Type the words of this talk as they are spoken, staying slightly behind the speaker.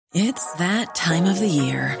It's that time of the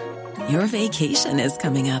year. Your vacation is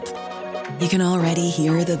coming up. You can already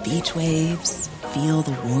hear the beach waves, feel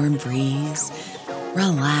the warm breeze,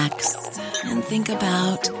 relax, and think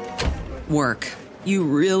about work. You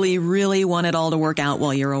really, really want it all to work out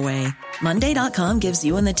while you're away. Monday.com gives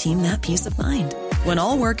you and the team that peace of mind. When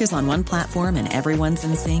all work is on one platform and everyone's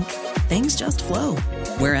in sync, things just flow.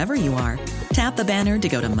 Wherever you are, tap the banner to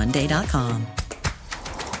go to Monday.com.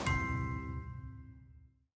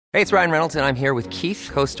 Hey, it's Ryan Reynolds, and I'm here with Keith,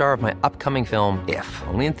 co-star of my upcoming film, If,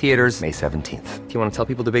 only in theaters May 17th. Do you want to tell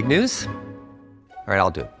people the big news? All right,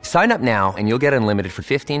 I'll do it. Sign up now and you'll get unlimited for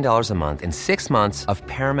 $15 a month and 6 months of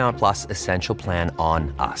Paramount Plus Essential Plan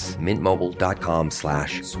on us.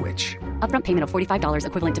 MintMobile.com/switch. Upfront payment of $45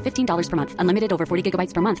 equivalent to $15 per month. Unlimited over 40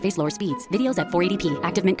 gigabytes per month. Face lower speeds. Videos at 480p.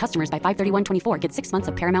 Active Mint customers by 531.24 get 6 months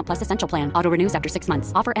of Paramount Plus Essential Plan. Auto renews after 6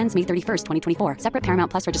 months. Offer ends May 31st, 2024. Separate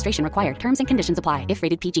Paramount Plus registration required. Terms and conditions apply if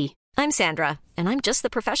rated PG. I'm Sandra, and I'm just the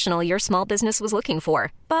professional your small business was looking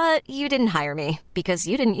for. But you didn't hire me because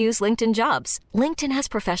you didn't use LinkedIn Jobs. LinkedIn has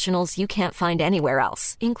professionals you can't find anywhere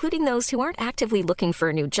else, including those who aren't actively looking for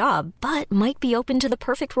a new job, but might be open to the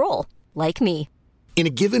perfect role, like me. In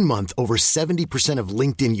a given month, over 70% of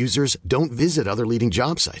LinkedIn users don't visit other leading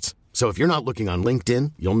job sites. So if you're not looking on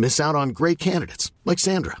LinkedIn, you'll miss out on great candidates like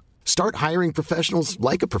Sandra. Start hiring professionals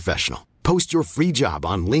like a professional. Post your free job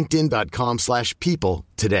on linkedin.com/people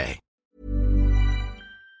today.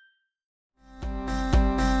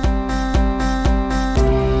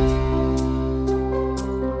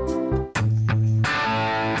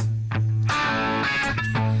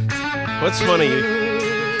 What's funny?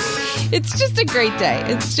 It's just a great day.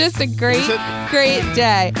 It's just a great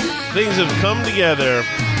day. Things have come together.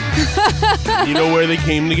 You know where they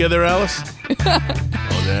came together, Alice?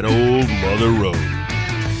 On that old mother road.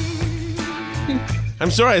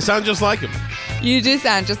 I'm sorry, I sound just like him. You do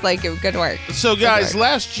sound just like him. Good work. So, guys,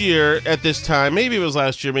 last year at this time, maybe it was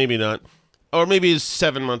last year, maybe not, or maybe it's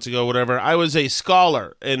 7 months ago, whatever. I was a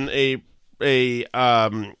scholar and it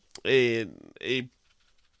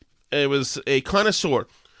was a connoisseur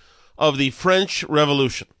of the French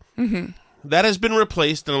Revolution. Mm-hmm. That has been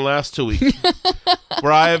replaced in the last 2 weeks,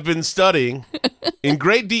 where I have been studying in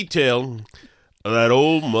great detail that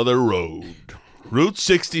old mother road, Route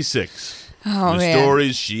 66, the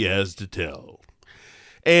stories she has to tell.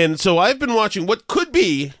 And so I've been watching what could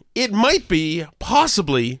be, it might be,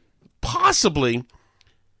 possibly,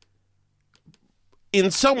 in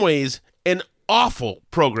some ways, an awful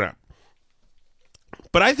program.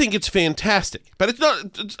 But I think it's fantastic. But it's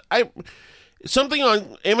not. Something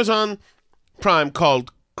on Amazon Prime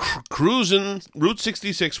called Cruisin' Route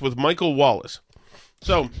 66 with Michael Wallace.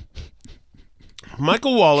 So,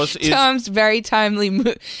 Michael Wallace is... Tom's very timely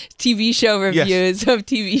TV show reviews of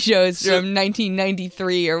TV shows from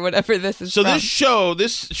 1993 or whatever this is from. So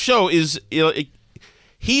this show is...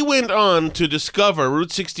 he went on to discover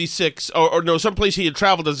Route 66, or no, someplace he had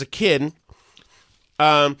traveled as a kid,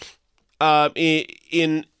 to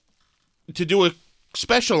do a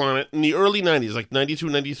special on it in the early 90s, like 92,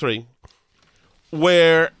 93,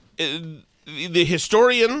 where the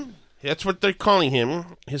historian, that's what they're calling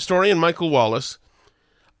him, historian Michael Wallace,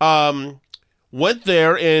 went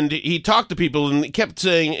there and he talked to people and kept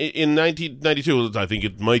saying in 1992, I think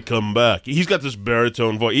it might come back. He's got this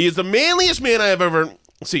baritone voice. He is the manliest man I have ever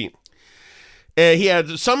seen. He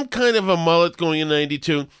had some kind of a mullet going in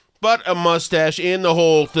 92. But a mustache and the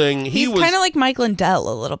whole thing. He's kind of like Mike Lindell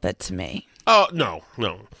a little bit to me. Oh, no.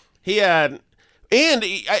 He had... And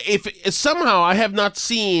if somehow I have not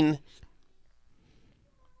seen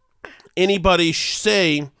anybody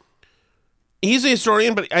say... He's a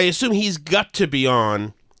historian, but I assume he's got to be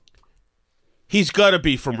on... He's got to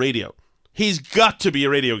be from radio. He's got to be a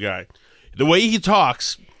radio guy. The way he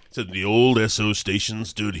talks... Said the old SO station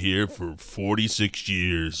stood here for 46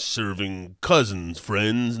 years, serving cousins,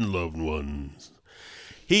 friends, and loved ones.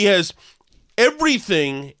 He has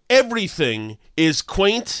everything is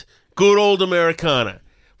quaint, good old Americana.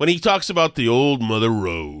 When he talks about the old mother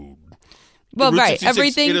road. Well, right.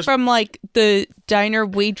 Everything from like the diner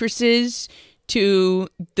waitresses to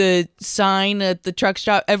the sign at the truck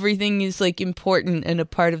stop, everything is like important and a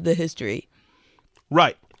part of the history.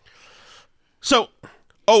 Right. So...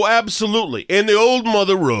 Oh, absolutely. And the old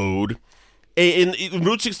mother road, in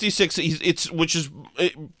Route 66,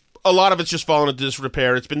 a lot of it's just fallen into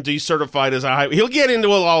disrepair. It's been decertified as a highway. He'll get into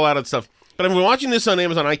all that stuff. But I've been watching this on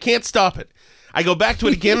Amazon. I can't stop it. I go back to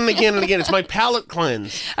it again and again and again. It's my palate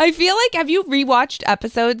cleanse. I feel like, have you rewatched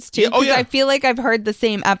episodes too? Because I feel like I've heard the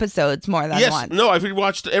same episodes more than once. No, I've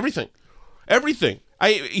rewatched everything.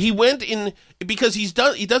 He went in because he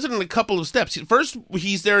does it in a couple of steps. First,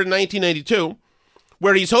 he's there in 1992,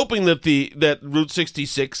 where he's hoping that Route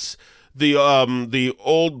 66, the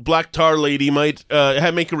old black tar lady, might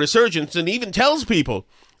make a resurgence, and even tells people,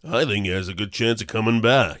 I think he has a good chance of coming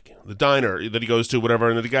back. The diner that he goes to, whatever,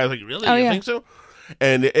 and the guy's like, really? You think so?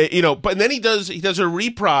 And but then he does a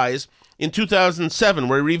reprise in 2007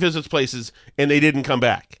 where he revisits places, and they didn't come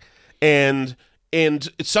back, and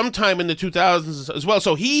sometime in the 2000s as well.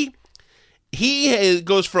 So he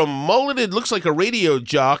goes from mulleted, looks like a radio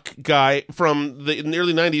jock guy in the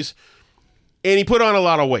early 90s, and he put on a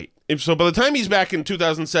lot of weight. So by the time he's back in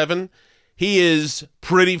 2007, he is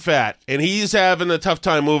pretty fat, and he's having a tough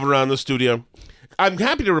time moving around the studio. I'm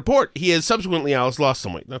happy to report he has subsequently lost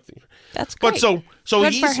some weight. That's great. But so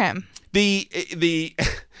good for him.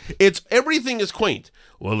 It's everything is quaint.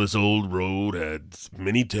 Well, this old road had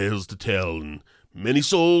many tales to tell, and many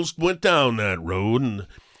souls went down that road, and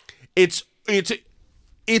it's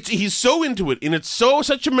he's so into it, and it's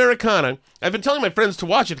such Americana. I've been telling my friends to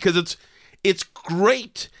watch it because it's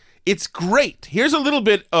great. It's great. Here's a little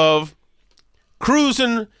bit of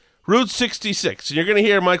cruising Route 66, and you're going to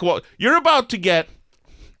hear Michael Wallace. You're about to get,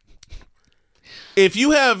 if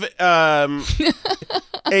you have a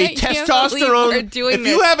testosterone,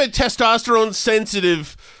 you have a testosterone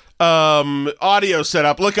sensitive audio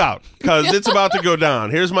setup, look out, because it's about to go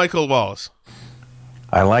down. Here's Michael Wallace.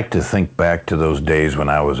 I like to think back to those days when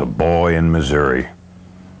I was a boy in Missouri,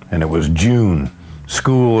 and it was June.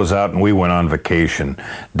 School was out and we went on vacation.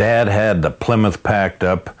 Dad had the Plymouth packed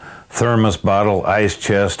up, thermos bottle, ice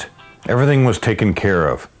chest. Everything was taken care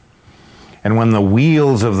of. And when the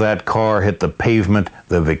wheels of that car hit the pavement,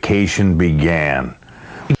 the vacation began.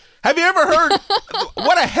 Have you ever heard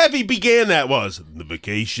what a heavy began that was? The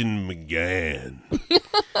vacation began.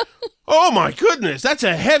 Oh my goodness, that's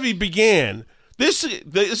a heavy began. This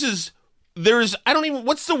is, I don't even,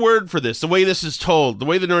 what's the word for this? The way this is told, the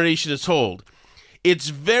way the narration is told.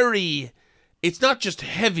 It's not just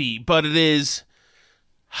heavy, but it is,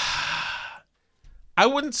 I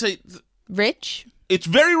wouldn't say... Rich? It's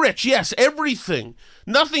very rich, yes, everything.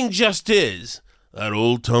 Nothing just is. That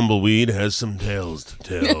old tumbleweed has some tales to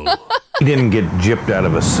tell. He didn't get gypped out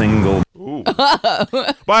of a single... Ooh.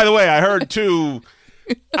 By the way, I heard too,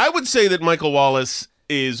 I would say that Michael Wallace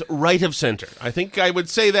is right of center. I think I would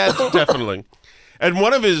say that definitely. And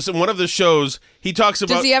one of the shows, he talks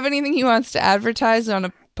about... Does he have anything he wants to advertise on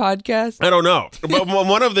a podcast? I don't know. But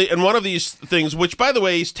one of these things, which, by the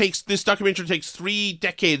way, this documentary takes 3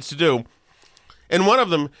 decades to do, and one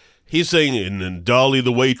of them, he's saying, and then Dolly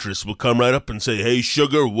the waitress will come right up and say, hey,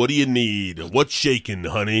 sugar, what do you need? What's shaking,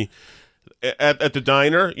 honey? At the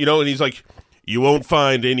diner, and he's like, you won't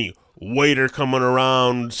find any waiter coming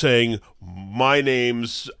around saying, my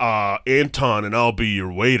name's Anton, and I'll be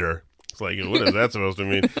your waiter. Like, what is that supposed to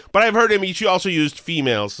mean? But I've heard him, he also used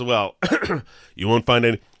females as well. You won't find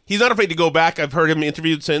any. He's not afraid to go back. I've heard him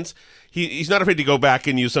interviewed since. He's not afraid to go back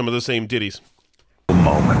and use some of the same ditties.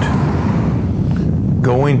 Moment.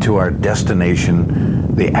 Going to our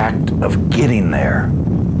destination, the act of getting there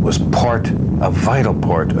was a vital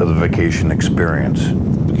part of the vacation experience.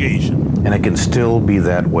 Vacation. And it can still be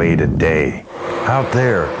that way today. Out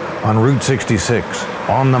there on Route 66,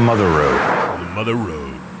 on the Mother Road. On the Mother Road.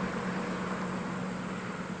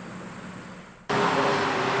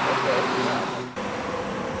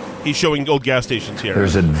 He's showing old gas stations here.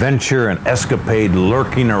 There's adventure and escapade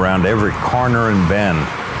lurking around every corner and bend.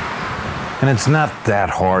 And it's not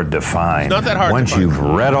that hard to find. It's not that hard Once to find. You've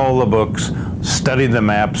read all the books, studied the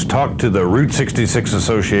maps, talked to the Route 66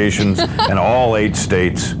 associations in all 8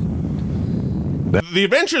 states. The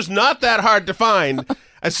adventure's not that hard to find.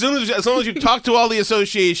 As long as you've talked to all the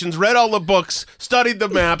associations, read all the books, studied the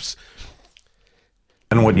maps.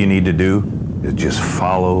 And what you need to do is just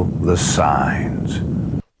follow the signs.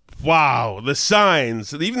 Wow, the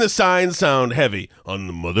signs. Even the signs sound heavy. On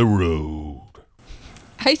the Mother Road.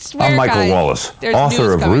 I swear, I'm Michael guys, Wallace, there's author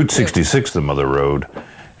news of Route too. 66, The Mother Road,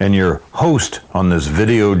 and your host on this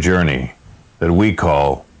video journey that we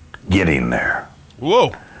call Getting There.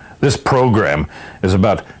 Whoa. This program is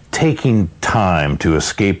about taking time to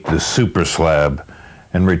escape the super slab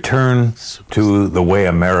and return to the way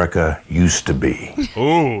America used to be.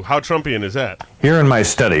 Ooh, how Trumpian is that? Here in my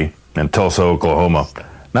study in Tulsa, Oklahoma,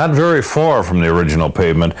 not very far from the original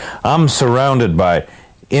pavement, I'm surrounded by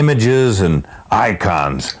images and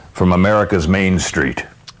icons from America's Main Street.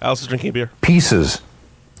 Alice is drinking beer. Pieces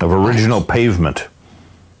of original pavement,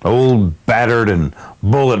 old battered and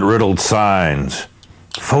bullet-riddled signs,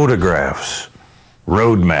 photographs,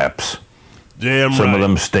 road maps, Damn some right. of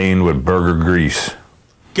them stained with burger grease.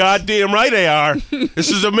 Goddamn right they are. This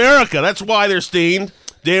is America. That's why they're stained.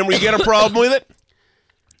 Damn, we get a problem with it?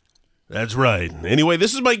 That's right. Anyway,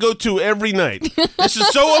 this is my go-to every night. This is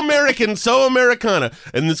so American, so Americana.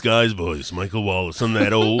 And this guy's voice, Michael Wallace, on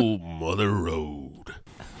that old Mother Road.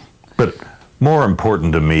 But more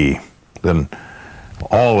important to me than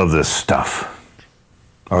all of this stuff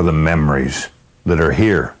are the memories that are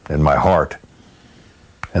here in my heart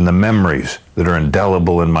and the memories that are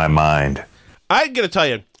indelible in my mind. I got to tell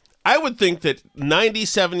you, I would think that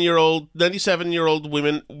 97-year-old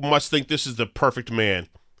women must think this is the perfect man.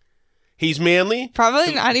 He's manly.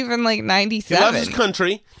 Probably not even like 97. He loves his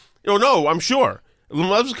country. Oh, no, I'm sure. He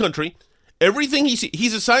loves his country. Everything he's a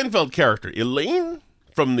Seinfeld character. Elaine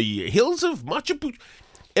from the hills of Machu Picchu.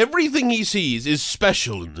 Everything he sees is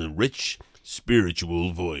special in the rich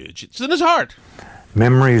spiritual voyage. It's in his heart.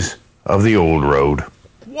 Memories of the old road.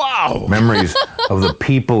 Wow. Memories of the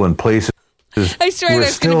people and places. I swear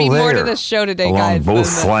there's going to be more to this show today, along guys. Along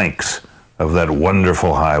both flanks of that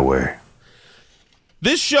wonderful highway.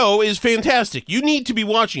 This show is fantastic. You need to be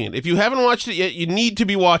watching it. If you haven't watched it yet, you need to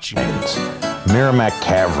be watching it. Merrimack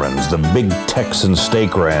Caverns, the Big Texan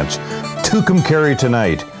Steak Ranch, Tucumcari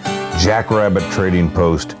Tonight, Jackrabbit Trading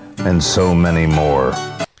Post, and so many more.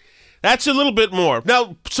 That's a little bit more.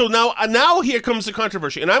 Now here comes the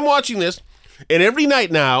controversy. And I'm watching this, and every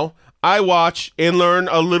night now, I watch and learn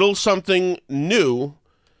a little something new,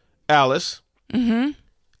 Alice. Mm-hmm.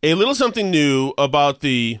 A little something new about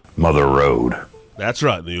the Mother Road. That's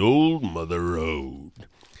right, the old Mother Road.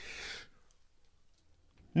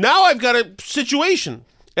 Now I've got a situation,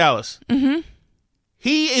 Alice. Mm-hmm.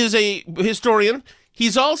 He is a historian.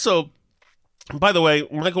 He's also, by the way,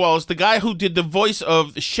 Michael Wallace, the guy who did the voice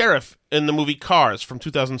of the sheriff in the movie Cars from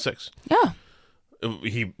 2006. Yeah.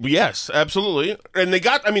 Yes, absolutely. And they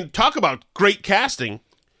got, talk about great casting.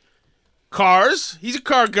 Cars, he's a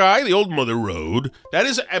car guy, the old Mother Road. That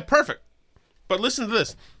is perfect. But listen to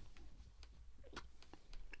this.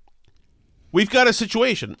 We've got a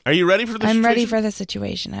situation. Are you ready for this situation? I'm ready for the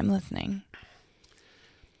situation. I'm listening.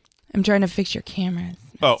 I'm trying to fix your cameras.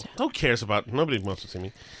 Oh, who cares about it? Nobody wants to see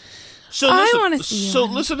me. So I want to see you. So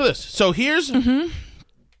listen to this. So here's the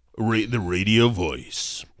radio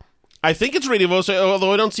voice. I think it's radio voice,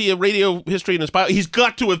 although I don't see a radio history in his bio. He's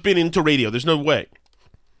got to have been into radio. There's no way.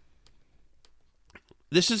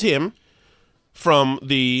 This is him from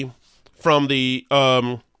the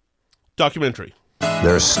documentary.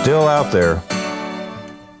 They're still out there.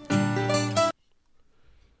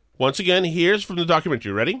 Once again, here's from the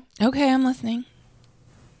documentary. Ready? Okay, I'm listening.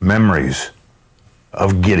 Memories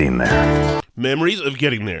of getting there. Memories of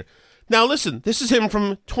getting there. Now listen, this is him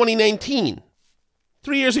from 2019.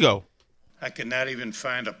 3 years ago. I could not even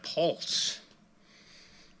find a pulse.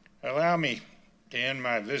 Allow me to end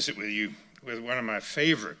my visit with you with one of my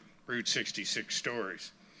favorite Route 66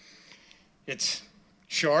 stories. It's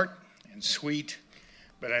short and sweet,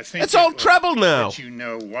 but I think it's all treble now. Let you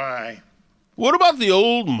know why. What about the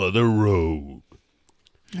old Mother Road?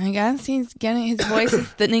 I guess he's getting, his voice is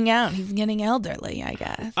thinning out. He's getting elderly, I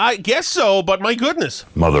guess. I guess so, but my goodness.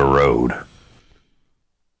 Mother Road.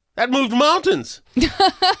 That moved mountains.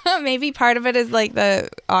 Maybe part of it is like the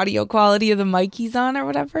audio quality of the mic he's on or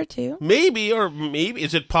whatever, too. Maybe.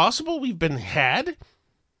 Is it possible we've been had?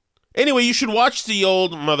 Anyway, you should watch the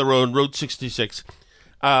old Mother Road, Road 66.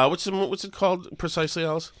 What's it called precisely,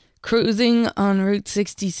 Alice? Cruising on Route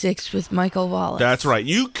 66 with Michael Wallace. That's right.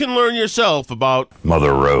 You can learn yourself about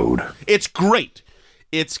Mother Road. It's great.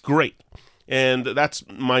 It's great. And that's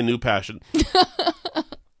my new passion.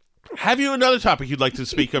 Have you another topic you'd like to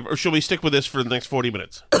speak of, or shall we stick with this for the next 40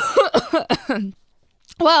 minutes?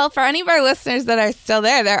 Well, for any of our listeners that are still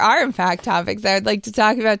there are, in fact, topics I would like to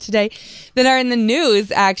talk about today that are in the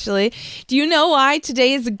news, actually. Do you know why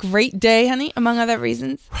today is a great day, honey, among other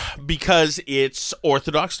reasons? Because it's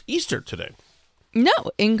Orthodox Easter today. No,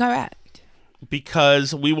 incorrect.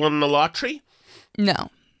 Because we won the lottery? No.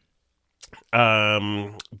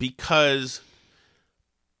 Because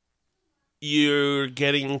you're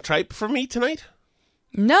getting tripe from me tonight?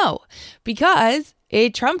 No, because a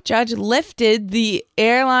Trump judge lifted the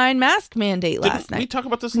airline mask mandate last night. Did we talk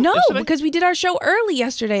about this No, yesterday? because we did our show early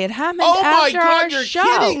yesterday. It happened after our show. Oh my God,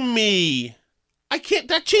 you're kidding me. I can't.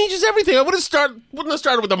 That changes everything. I wouldn't have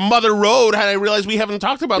started with the Mother Road had I realized we haven't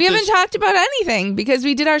talked about this. We haven't talked about anything because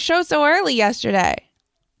we did our show so early yesterday.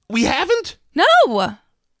 We haven't? No.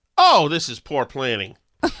 Oh, this is poor planning.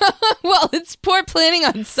 Well, it's poor planning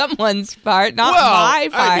on someone's part, not my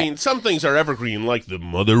part. I mean, some things are evergreen, like the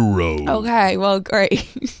Mother Road. Okay, well, great.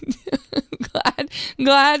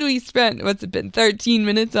 glad we spent, what's it been, 13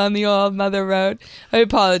 minutes on the All Mother Road. I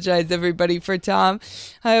apologize, everybody, for Tom.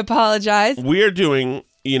 I apologize. We're doing,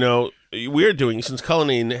 since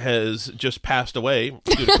Cullinane has just passed away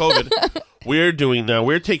due to COVID,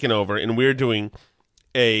 we're taking over and we're doing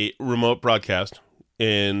a remote broadcast.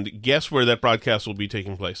 And guess where that broadcast will be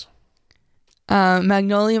taking place?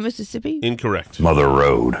 Magnolia, Mississippi? Incorrect. Mother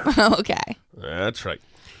Road. Okay. That's right.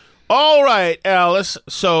 All right, Alice.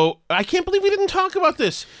 So I can't believe we didn't talk about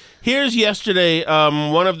this. Here's yesterday,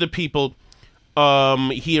 one of the people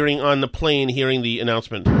hearing on the plane, hearing the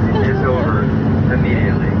announcement. It's over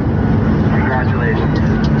immediately. Congratulations.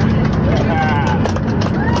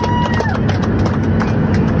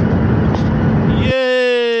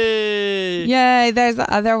 Yay! Yay, there's the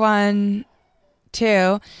other one,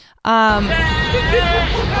 too.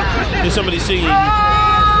 There's somebody singing,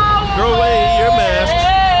 throw away your mask.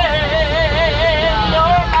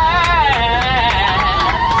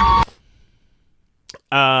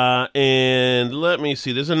 And let me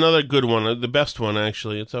see. There's another good one, the best one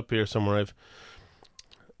actually. It's up here somewhere.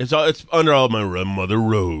 It's under all my Mother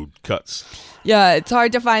Road cuts. Yeah, it's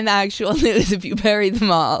hard to find the actual news if you bury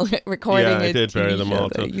them all. Recording. Yeah, I did bury them all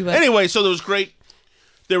too. Anyway, so there was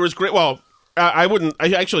great. Well, I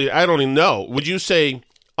don't even know. Would you say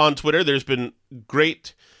on Twitter there's been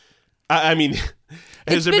great? I mean,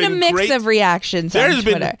 it's been a mix of reactions. There has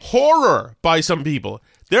been horror by some people.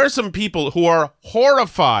 There are some people who are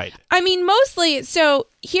horrified. I mean, mostly. So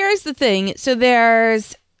here's the thing. So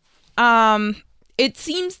there's, it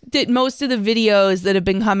seems that most of the videos that have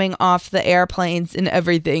been coming off the airplanes and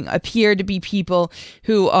everything appear to be people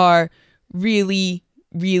who are really,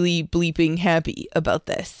 really bleeping happy about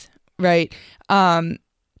this, right?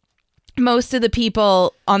 Most of the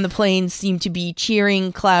people on the plane seem to be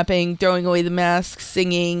cheering, clapping, throwing away the masks,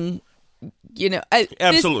 singing.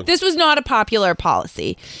 Absolutely. This was not a popular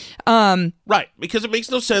policy. Right, because it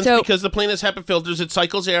makes no sense because the plane has HEPA filters. It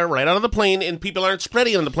cycles air right out of the plane and people aren't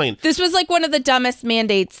spreading on the plane. This was like one of the dumbest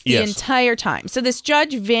mandates the entire time. So this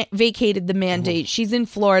judge vacated the mandate. She's in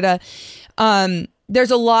Florida.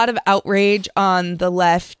 There's a lot of outrage on the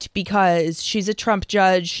left because she's a Trump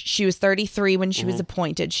judge. She was 33 when she was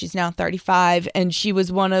appointed. She's now 35. And she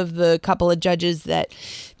was one of the couple of judges that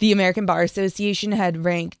the American Bar Association had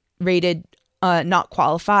rated not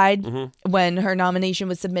qualified when her nomination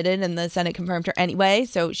was submitted, and the Senate confirmed her anyway.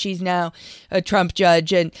 So she's now a Trump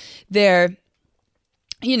judge, and they're,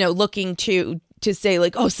 looking to say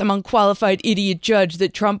like, oh, some unqualified idiot judge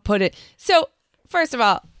that Trump put it. So first of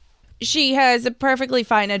all, she has a perfectly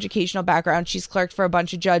fine educational background. She's clerked for a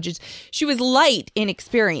bunch of judges. She was light in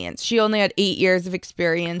experience. She only had 8 years of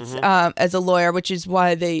experience as a lawyer, which is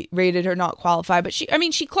why they rated her not qualified. But she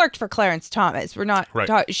clerked for Clarence Thomas. We're not.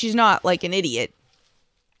 Right. She's not like an idiot.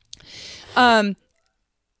 And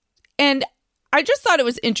I just thought it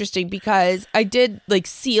was interesting because I did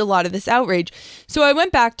see a lot of this outrage. So I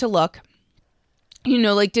went back to look. Did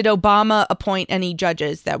Obama appoint any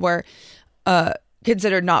judges that were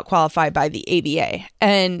considered not qualified by the ABA?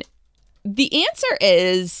 And the answer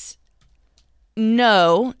is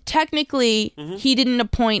no. Technically, he didn't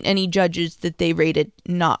appoint any judges that they rated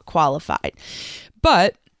not qualified.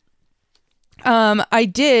 But I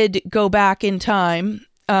did go back in time.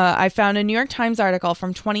 I found a New York Times article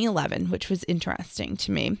from 2011, which was interesting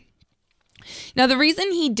to me. Now, the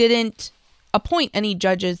reason he didn't appoint any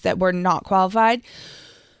judges that were not qualified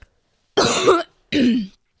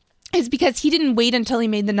is because he didn't wait until he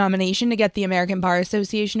made the nomination to get the American Bar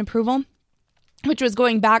Association approval, which was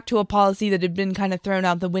going back to a policy that had been kind of thrown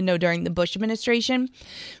out the window during the Bush administration.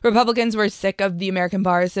 Republicans were sick of the American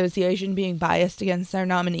Bar Association being biased against their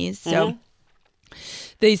nominees. So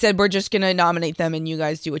they said, we're just going to nominate them and you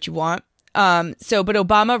guys do what you want. But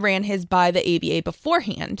Obama ran his by the ABA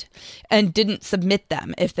beforehand and didn't submit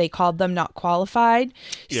them if they called them not qualified.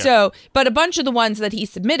 Yeah. So, but a bunch of the ones that he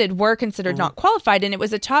submitted were considered not qualified. And it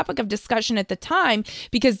was a topic of discussion at the time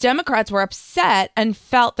because Democrats were upset and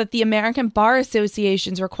felt that the American Bar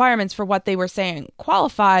Association's requirements for what they were saying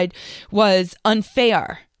qualified was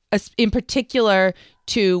unfair, in particular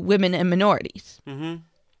to women and minorities.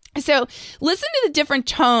 So listen to the different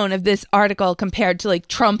tone of this article compared to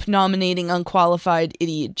Trump nominating unqualified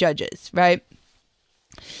idiot judges, right?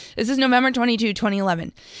 This is November 22,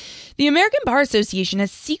 2011. The American Bar Association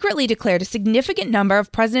has secretly declared a significant number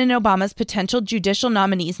of President Obama's potential judicial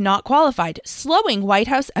nominees not qualified, slowing White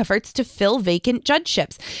House efforts to fill vacant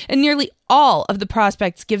judgeships. And nearly all of the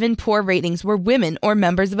prospects given poor ratings were women or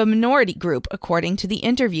members of a minority group, according to the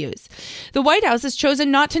interviews. The White House has chosen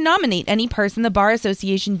not to nominate any person the Bar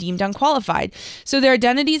Association deemed unqualified, so their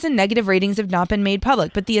identities and negative ratings have not been made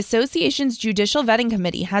public, but the association's Judicial Vetting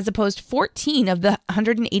Committee has opposed 14 of the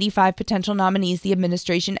 185 potential nominees the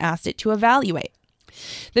administration asked it to evaluate.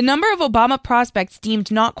 The number of Obama prospects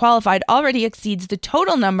deemed not qualified already exceeds the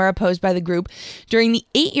total number opposed by the group during the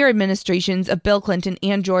 8-year administrations of Bill Clinton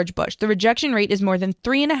and George Bush. The rejection rate is more than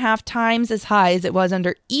 3.5 times as high as it was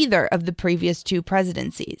under either of the previous two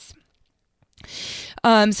presidencies.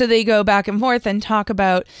 So they go back and forth and talk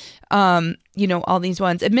about, all these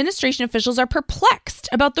ones. Administration officials are perplexed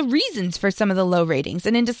about the reasons for some of the low ratings.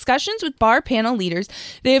 And in discussions with bar panel leaders,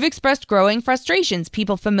 they have expressed growing frustrations,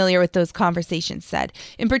 people familiar with those conversations said.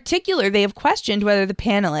 In particular, they have questioned whether the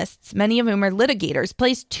panelists, many of whom are litigators,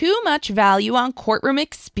 place too much value on courtroom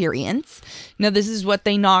experience. Now, this is what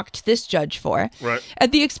they knocked this judge for. Right.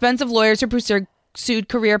 At the expense of lawyers who pursued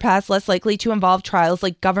career paths less likely to involve trials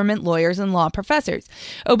like government lawyers and law professors.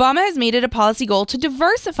 Obama has made it a policy goal to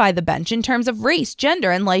diversify the bench in terms of race,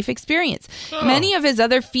 gender, and life experience. Many of his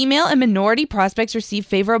other female and minority prospects received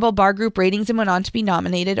favorable bar group ratings and went on to be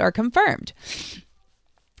nominated or confirmed.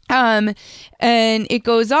 And it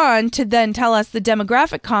goes on to then tell us the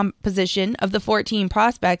demographic composition of the 14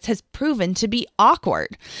 prospects has proven to be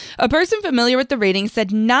awkward. A person familiar with the ratings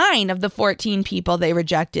said 9 of the 14 people they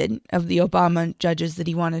rejected, of the Obama judges that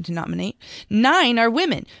he wanted to nominate, 9 are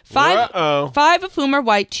women. 5 of whom are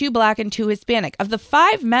white, 2 black, and 2 Hispanic. Of the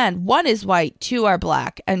 5 men, 1 is white, 2 are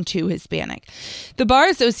black, and 2 Hispanic. The Bar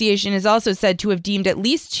Association is also said to have deemed at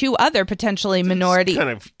least 2 other potentially minority... It's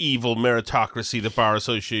kind of evil meritocracy the Bar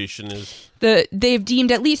Association is. They've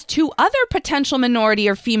deemed at least 2 other potential minority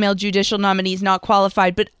or female judicial nominees not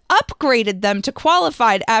qualified, but upgraded them to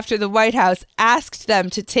qualified after the White House asked them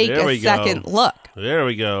to take a second look. There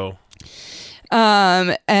we go.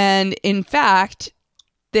 And in fact,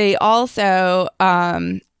 they also,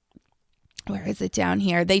 where is it down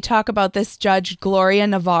here? They talk about this Judge Gloria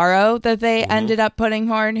Navarro that they ended up putting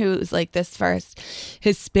forward, who's like this first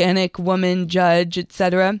Hispanic woman judge,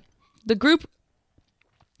 etc. The group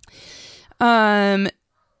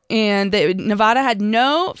Nevada had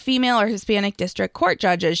no female or Hispanic district court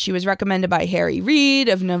judges. She was recommended by Harry Reid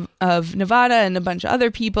of Nevada and a bunch of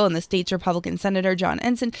other people, and the state's Republican Senator John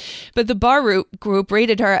Ensign. But the bar group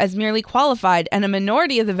rated her as merely qualified, and a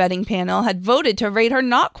minority of the vetting panel had voted to rate her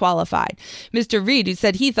not qualified. Mr. Reid, who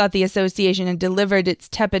said he thought the association had delivered its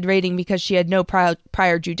tepid rating because she had no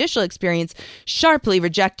prior judicial experience, sharply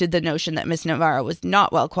rejected the notion that Ms. Navarro was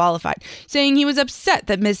not well qualified, saying he was upset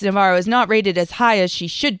that Ms. Navarro is not rated as high as she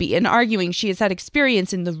should be, and arguing she has had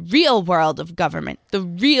experience in the real world of government, the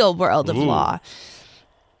real world of law.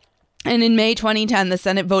 And in May 2010, the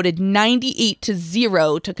Senate voted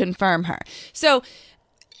 98-0 to confirm her. So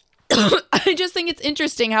I just think it's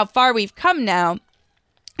interesting how far we've come now,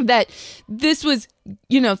 that this was,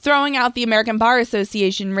 throwing out the American Bar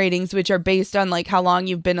Association ratings, which are based on like how long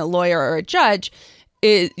you've been a lawyer or a judge.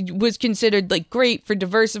 It was considered like great for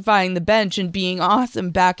diversifying the bench and being awesome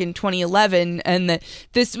back in 2011. And that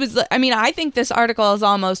this was, I think this article is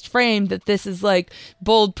almost framed that this is like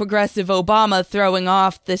bold progressive Obama throwing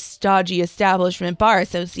off this stodgy establishment bar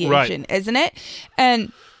association, right, isn't it?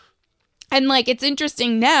 And like, it's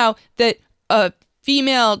interesting now that a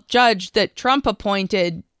female judge that Trump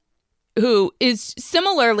appointed, who is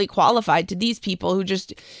similarly qualified to these people, who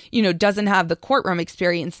just, doesn't have the courtroom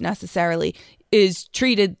experience necessarily, is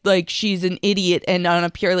treated like she's an idiot and on a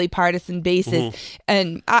purely partisan basis.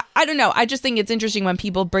 And I don't know. I just think it's interesting when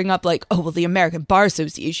people bring up like, oh, well, the American Bar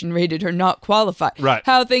Association rated her not qualified. Right.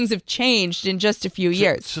 How things have changed in just a few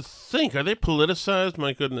years. To think, are they politicized?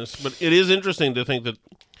 My goodness. But it is interesting to think that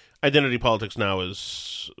identity politics now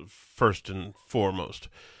is first and foremost.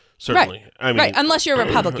 Certainly. Right. Right. Unless you're a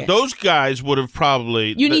Republican. Those guys would have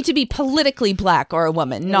probably... You need to be politically black or a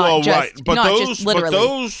woman, not just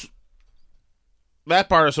literally. That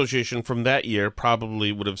bar association from that year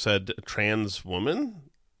probably would have said a trans woman?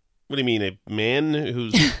 What do you mean, a man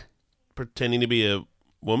who's pretending to be a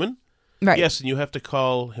woman? Right. Yes, and you have to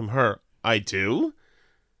call him her. I do?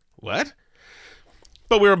 What?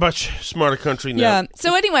 But we're a much smarter country now. Yeah.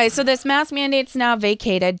 So anyway, this mask mandate's now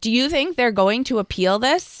vacated. Do you think they're going to appeal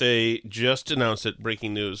this? They just announced it.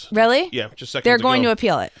 Breaking news. Really? Yeah, just seconds ago. They're ago. going to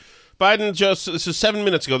appeal it. This is 7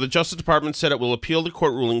 minutes ago, the Justice Department said it will appeal the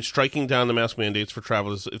court ruling striking down the mask mandates for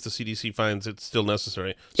travelers if the CDC finds it's still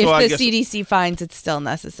necessary. So CDC finds it's still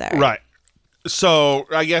necessary. Right. So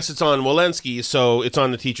I guess it's on Walensky, so it's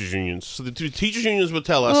on the teachers' unions. So the teachers' unions will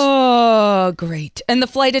tell us. Oh, great. And the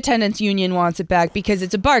flight attendants union wants it back because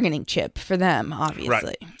it's a bargaining chip for them, obviously.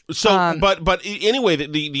 Right. So, but anyway,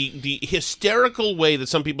 the hysterical way that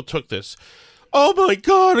some people took this. Oh my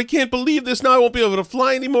God, I can't believe this. Now I won't be able to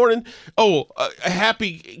fly anymore. And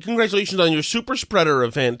congratulations on your super spreader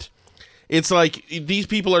event. It's like these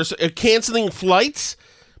people are canceling flights.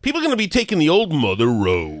 People are going to be taking the old mother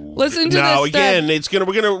road. Listen to now, this. Again,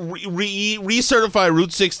 we're going to recertify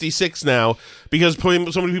Route 66 now because so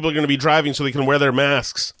many people are going to be driving so they can wear their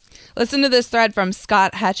masks. Listen to this thread from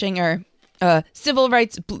Scott Hatchinger, civil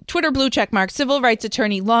rights, Twitter blue checkmark, civil rights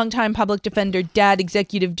attorney, longtime public defender, dad,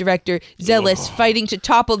 executive director, zealous, fighting to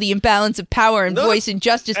topple the imbalance of power and voice in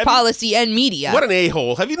justice policy and media. What an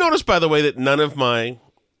a-hole. Have you noticed, by the way, that none of my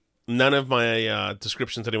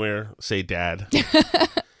descriptions anywhere say dad?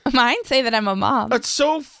 Mine say that I'm a mom. That's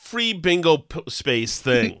so free bingo space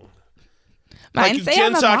thing. Mine like say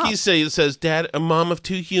Jen I'm a mom. Psaki says, Dad, a mom of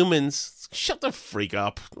 2 humans. Shut the freak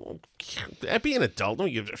up. Be an adult.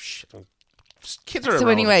 Don't give a shit. Kids are So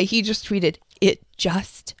irrelevant. anyway, he just tweeted, "It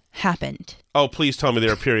just happened." Oh, please tell me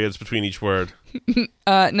there are periods between each word.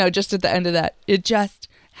 No, just at the end of that. It just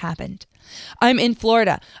happened. I'm in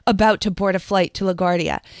Florida, about to board a flight to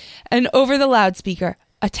LaGuardia, and over the loudspeaker,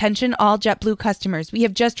 attention all JetBlue customers. We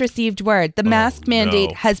have just received word. The mask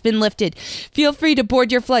mandate has been lifted. Feel free to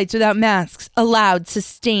board your flights without masks. A loud,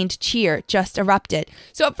 sustained cheer just erupted.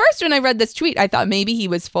 So at first when I read this tweet, I thought maybe he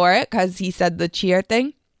was for it because he said the cheer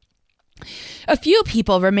thing. A few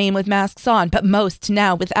people remain with masks on, but most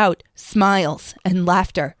now without. Smiles and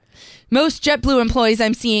laughter. Most JetBlue employees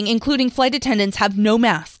I'm seeing, including flight attendants, have no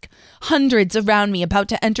mask. Hundreds around me about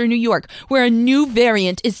to enter New York, where a new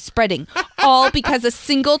variant is spreading, all because a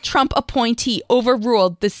single Trump appointee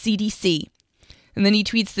overruled the CDC. And then he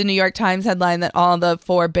tweets the New York Times headline that all the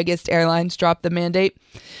 4 biggest airlines dropped the mandate.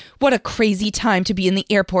 What a crazy time to be in the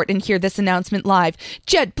airport and hear this announcement live.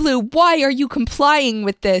 JetBlue, why are you complying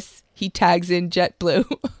with this? He tags in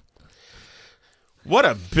JetBlue. What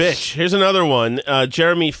a bitch. Here's another one.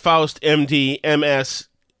 Jeremy Faust, MD, MS,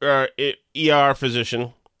 ER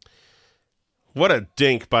physician. What a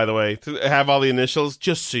dink, by the way, to have all the initials.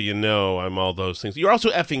 Just so you know, I'm all those things. You're also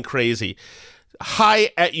effing crazy. Hi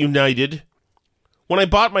at United. When I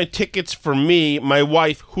bought my tickets for me, my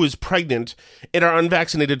wife, who is pregnant, and our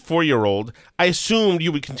unvaccinated 4-year-old, I assumed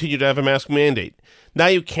you would continue to have a mask mandate. Now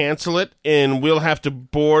you cancel it, and we'll have to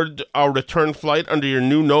board our return flight under your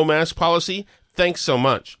new no mask policy. Thanks so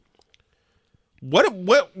much. When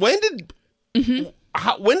did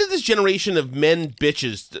this generation of men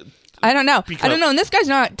bitches? I don't know. I don't know. And this guy's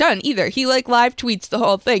not done either. He live tweets the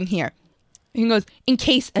whole thing here. He goes, in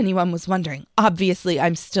case anyone was wondering, obviously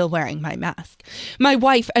I'm still wearing my mask. My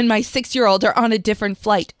wife and my 6-year-old are on a different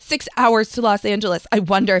flight, 6 hours to Los Angeles. I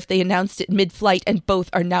wonder if they announced it mid-flight and both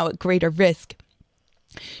are now at greater risk.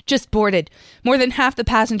 Just boarded. More than half the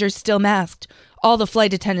passengers still masked. All the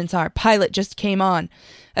flight attendants are. Pilot just came on.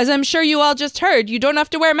 As I'm sure you all just heard, you don't have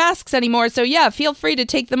to wear masks anymore, so yeah, feel free to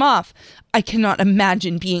take them off. I cannot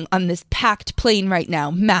imagine being on this packed plane right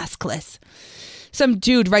now, maskless. Some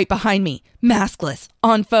dude right behind me, maskless,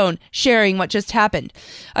 on phone, sharing what just happened.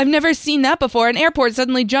 I've never seen that before. An airport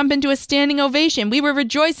suddenly jump into a standing ovation. We were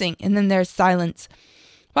rejoicing, and then there's silence.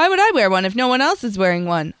 Why would I wear one if no one else is wearing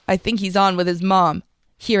one? I think he's on with his mom.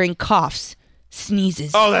 Hearing coughs,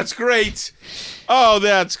 sneezes. Oh, that's great. Oh,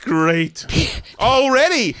 that's great.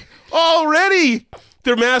 Already.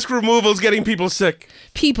 Their mask removal is getting people sick.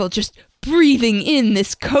 People just breathing in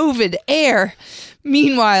this COVID air.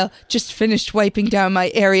 Meanwhile, just finished wiping down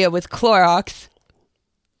my area with Clorox.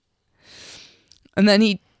 And then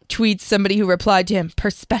he tweets somebody who replied to him,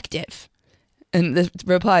 perspective. And the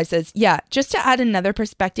reply says, yeah, just to add another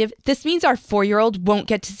perspective, this means our 4-year-old won't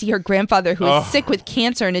get to see her grandfather who is sick with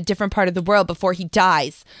cancer in a different part of the world before he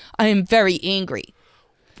dies. I am very angry.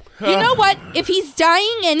 You know what? If he's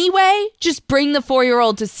dying anyway, just bring the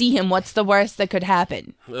 4-year-old to see him. What's the worst that could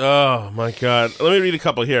happen? Oh, my God. Let me read a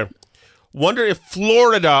couple here. Wonder if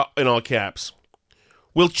Florida, in all caps,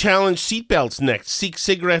 will challenge seatbelts next, seek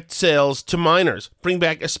cigarette sales to minors, bring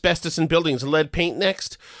back asbestos in buildings and lead paint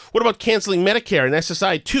next. What about canceling Medicare and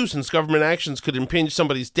SSI too, since government actions could impinge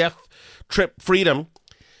somebody's death trip freedom?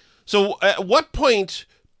 So at what point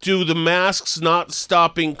do the masks not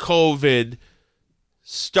stopping COVID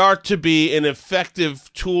start to be an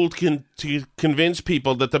effective tool to convince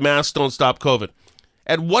people that the masks don't stop COVID?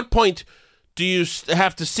 At what point do you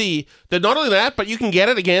have to see that not only that, but you can get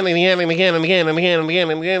it again and again and again and again and again and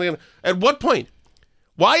again and again and again? At what point?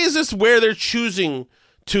 Why is this where they're choosing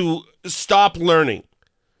to stop learning?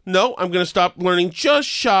 No, I'm going to stop learning just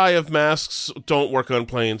shy of masks don't work on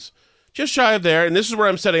planes. Just shy of there. And this is where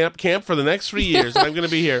I'm setting up camp for the next 3 years. And I'm going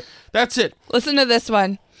to be here. That's it. Listen to this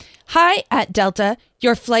one. Hi, at Delta.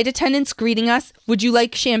 Your flight attendants greeting us. Would you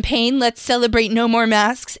like champagne? Let's celebrate no more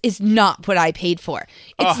masks is not what I paid for.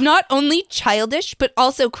 It's not only childish, but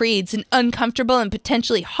also creates an uncomfortable and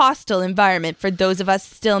potentially hostile environment for those of us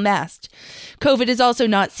still masked. COVID is also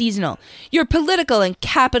not seasonal. Your political and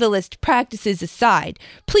capitalist practices aside,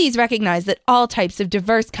 please recognize that all types of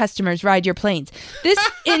diverse customers ride your planes. This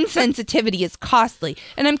insensitivity is costly,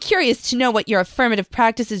 and I'm curious to know what your affirmative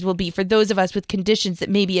practices will be for those of us with conditions that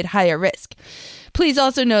may be at higher risk. Please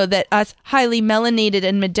also know that us highly melanated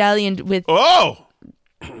and medallioned with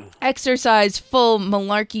exercise full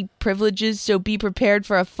malarkey privileges, so be prepared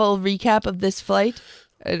for a full recap of this flight.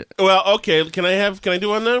 Well, okay. Can I do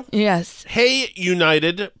one now? Yes. Hey,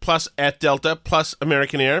 United plus at Delta plus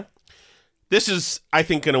American Air. This is, I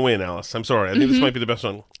think, going to win, Alice. I'm sorry. I think this might be the best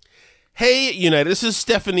one. Hey, United. This is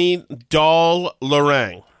Stephanie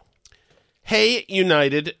Dahl-Lorang. Hey,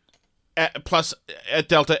 United plus at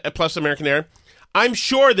Delta plus American Air. I'm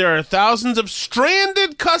sure there are thousands of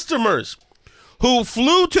stranded customers who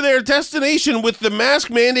flew to their destination with the mask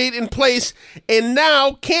mandate in place and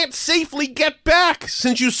now can't safely get back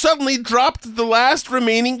since you suddenly dropped the last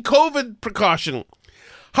remaining COVID precaution.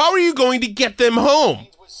 How are you going to get them home?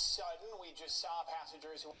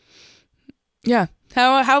 Yeah.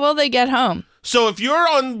 How will they get home? So if you're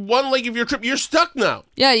on one leg of your trip, you're stuck now.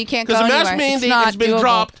 Yeah, you can't go anywhere. Because the mask mandate has been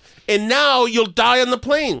dropped, and now you'll die on the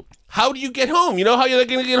plane. How do you get home? You know how you're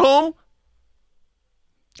going to get home?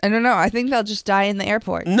 I don't know. I think they'll just die in the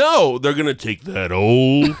airport. No, they're going to take that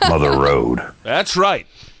old Mother Road. That's right.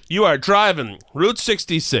 You are driving Route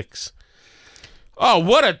 66. Oh,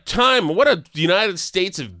 what a time. What a United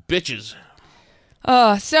States of bitches.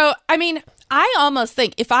 Oh, so, I mean, I almost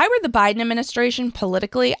think if I were the Biden administration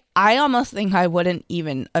politically, I almost think I wouldn't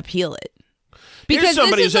even appeal it. Because here's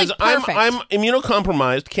somebody who says, like, I'm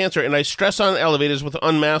immunocompromised, cancer, and I stress on elevators with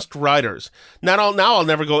unmasked riders. Now I'll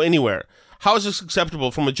never go anywhere. How is this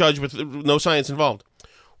acceptable from a judge with no science involved?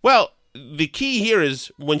 Well, the key here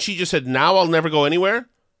is when she just said, now I'll never go anywhere.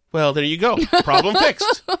 Well, there you go. Problem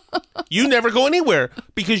fixed. You never go anywhere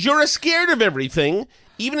because you're scared of everything,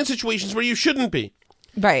 even in situations where you shouldn't be.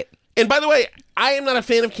 Right. And by the way, I am not a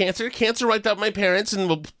fan of cancer. Cancer wiped out my parents and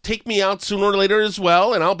will take me out sooner or later as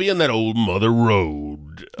well, and I'll be on that old Mother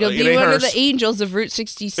Road. You'll be one of the angels of Route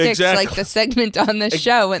 66, exactly. Like the segment on the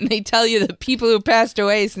show when they tell you the people who passed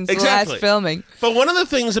away since the last filming. But one of the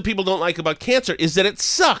things that people don't like about cancer is that it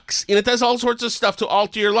sucks, and it does all sorts of stuff to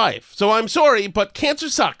alter your life. So I'm sorry, but cancer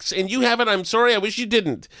sucks, and you have it. I'm sorry. I wish you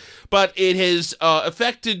didn't. But it has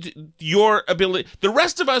affected your ability. The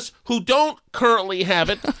rest of us who don't currently have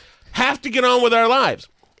it have to get on with our lives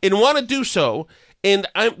and want to do so. And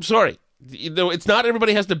I'm sorry, it's not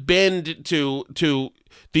everybody has to bend to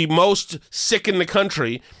the most sick in the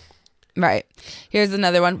country. Right. Here's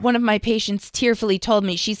another one. One of my patients tearfully told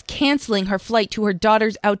me she's canceling her flight to her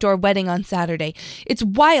daughter's outdoor wedding on Saturday. It's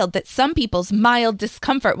wild that some people's mild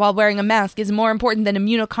discomfort while wearing a mask is more important than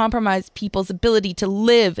immunocompromised people's ability to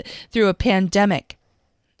live through a pandemic.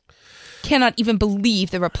 Cannot even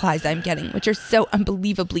believe the replies I'm getting, which are so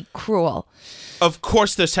unbelievably cruel. Of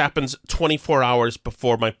course this happens 24 hours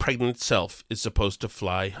before my pregnant self is supposed to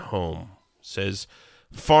fly home, says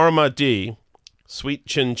Pharma D, Sweet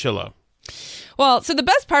Chinchilla. Well, so the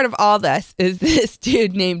best part of all this is this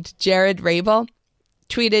dude named Jared Rabel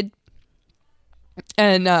tweeted,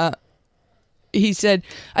 and he said,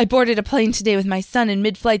 I boarded a plane today with my son. In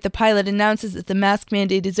mid-flight, the pilot announces that the mask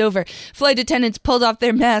mandate is over. Flight attendants pulled off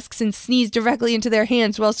their masks and sneezed directly into their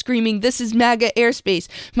hands while screaming, "This is MAGA airspace."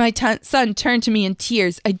 My son turned to me in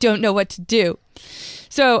tears. I don't know what to do.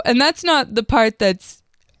 So, and that's not the part that's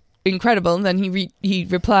incredible. And then he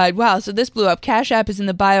replied, wow, so this blew up. Cash App is in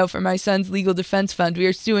the bio for my son's legal defense fund. We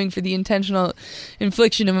are suing for the intentional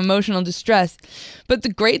infliction of emotional distress. But the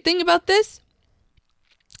great thing about this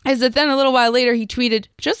is that then a little while later he tweeted,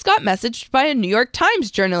 just got messaged by a New York Times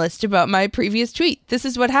journalist about my previous tweet. This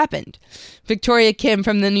is what happened. Victoria Kim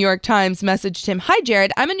from the New York Times messaged him, hi,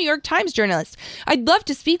 Jared, I'm a New York Times journalist. I'd love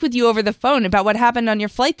to speak with you over the phone about what happened on your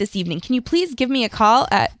flight this evening. Can you please give me a call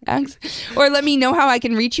at X or let me know how I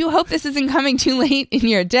can reach you? Hope this isn't coming too late in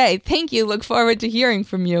your day. Thank you. Look forward to hearing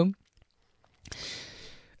from you.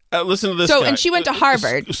 Listen to this guy. And she went to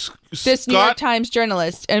Harvard, this New York Times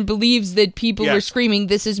journalist, and believes that people were screaming,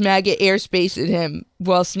 this is MAGA airspace at him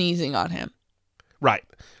while sneezing on him. Right.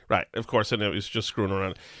 Of course, and it was just screwing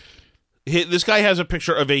around. This guy has a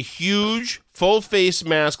picture of a huge full face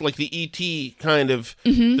mask, like the ET kind of,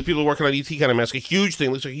 the people working on ET kind of mask, a huge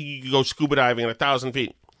thing. Looks like you could go scuba diving at 1,000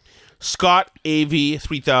 feet. Scott AV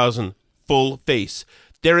 3000 full face.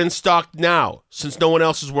 They're in stock now, since no one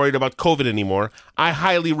else is worried about COVID anymore. I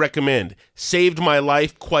highly recommend. Saved my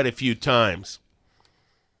life quite a few times.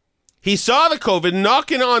 He saw the COVID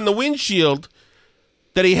knocking on the windshield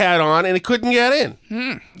that he had on, and he couldn't get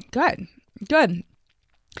in. Good.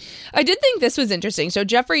 I did think this was interesting. So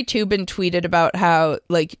Jeffrey Toobin tweeted about how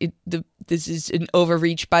this is an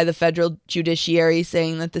overreach by the federal judiciary,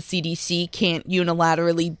 saying that the CDC can't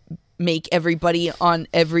unilaterally make everybody on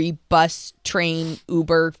every bus, train,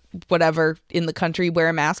 Uber, whatever in the country wear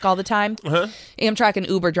a mask all the time. Amtrak and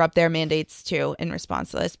Uber dropped their mandates too in response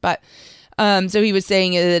to this. But so he was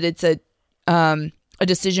saying that it's a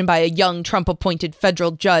decision by a young Trump-appointed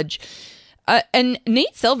federal judge. And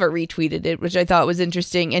Nate Silver retweeted it, which I thought was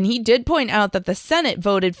interesting. And he did point out that the Senate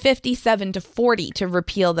voted 57-40 to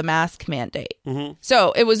repeal the mask mandate.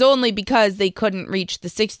 So it was only because they couldn't reach the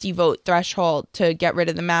 60 vote threshold to get rid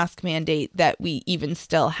of the mask mandate that we even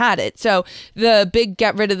still had it. So the big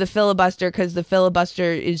get rid of the filibuster, because the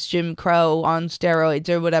filibuster is Jim Crow on steroids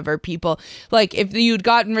or whatever, people. Like, if you'd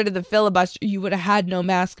gotten rid of the filibuster, you would have had no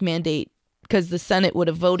mask mandate, because the Senate would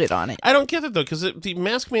have voted on it. I don't get it, though, because the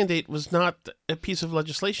mask mandate was not a piece of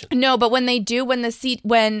legislation. No, but when they do,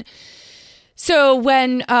 when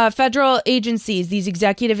federal agencies, these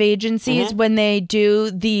executive agencies, when they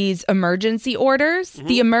do these emergency orders,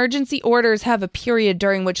 the emergency orders have a period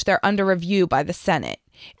during which they're under review by the Senate.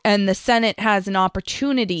 And the Senate has an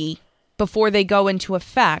opportunity before they go into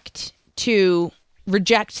effect to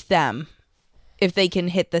reject them if they can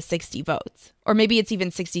hit the 60 votes. Or maybe it's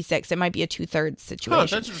even 66. It might be a 2/3 situation. Oh,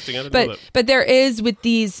 that's interesting. I didn't know that. But there is, with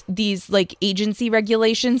these like agency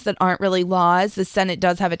regulations that aren't really laws, the Senate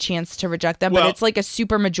does have a chance to reject them, but it's like a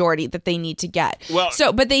super majority that they need to get.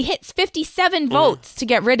 But they hit 57 votes to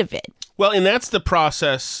get rid of it. Well, and that's the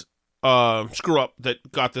process screw up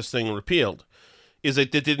that got this thing repealed, is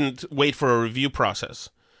that they didn't wait for a review process.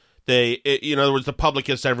 In other words, the public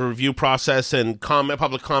has to have a review process and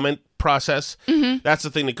public comment process. That's the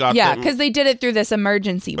thing that got them. Yeah, because they did it through this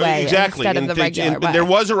emergency way instead of the regular way. There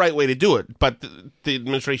was a right way to do it, but the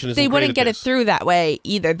administration isn't. They wouldn't get it through that way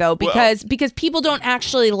either, though, because people don't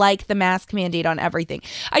actually like the mask mandate on everything.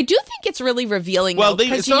 I do think it's really revealing. Well,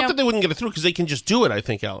 it's not that they wouldn't get it through, because they can just do it, I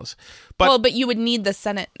think, Alice. But you would need the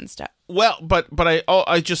Senate and stuff. Well, but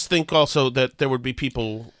I just think also that there would be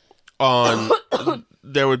people on.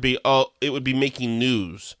 It would be making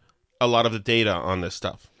news, a lot of the data on this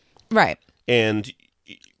stuff. Right. And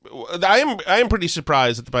I am pretty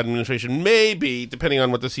surprised that the Biden administration may be, depending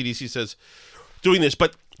on what the CDC says, doing this.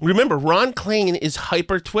 But remember, Ron Klain is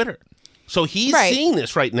hyper Twitter. So he's seeing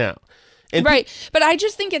this right now. And but I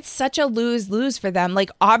just think it's such a lose-lose for them. Like,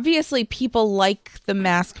 obviously people like the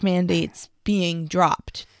mask mandates being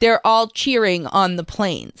dropped. They're all cheering on the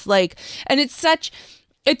planes. Like, and it's such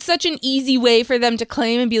an easy way for them to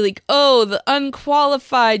claim and be like, oh, the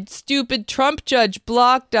unqualified, stupid Trump judge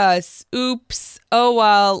blocked us. Oops. Oh,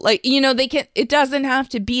 well. Like, it doesn't have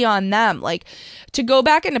to be on them. Like, to go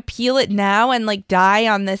back and appeal it now and, like, die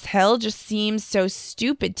on this hill just seems so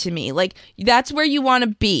stupid to me. Like, that's where you want to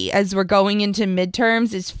be as we're going into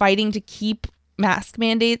midterms, is fighting to keep mask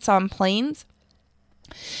mandates on planes.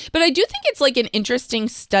 But I do think it's like an interesting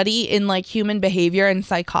study in like human behavior and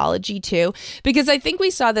psychology too, because I think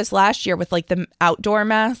we saw this last year with like the outdoor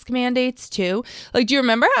mask mandates too. Like, do you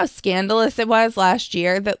remember how scandalous it was last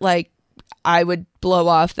year that like I would blow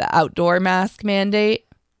off the outdoor mask mandate?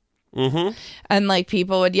 And like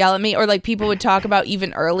people would yell at me, or like people would talk about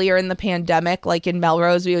even earlier in the pandemic, like in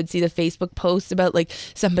Melrose, we would see the Facebook posts about like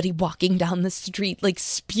somebody walking down the street, like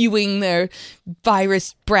spewing their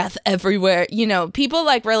virus breath everywhere. People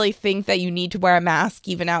like really think that you need to wear a mask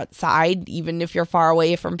even outside, even if you're far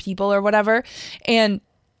away from people or whatever. And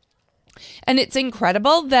it's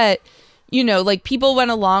incredible that, like people went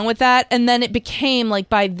along with that. And then it became like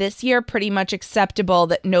by this year pretty much acceptable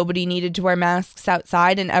that nobody needed to wear masks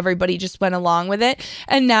outside, and everybody just went along with it.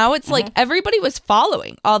 And now it's like everybody was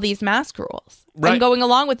following all these mask rules and going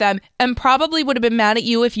along with them, and probably would have been mad at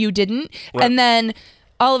you if you didn't. And then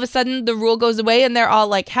all of a sudden the rule goes away and they're all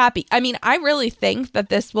like happy. I mean, I really think that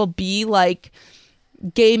this will be like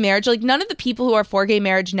gay marriage. Like, none of the people who are for gay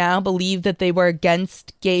marriage now believe that they were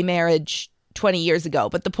against gay marriage 20 years ago,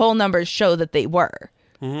 but the poll numbers show that they were.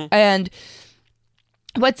 And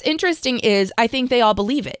what's interesting is I think they all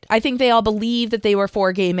believe it. I think they all believe that they were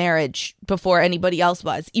for gay marriage before anybody else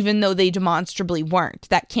was, even though they demonstrably weren't.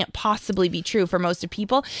 That can't possibly be true for most of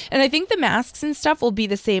people. And I think the masks and stuff will be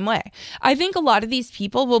the same way. I think a lot of these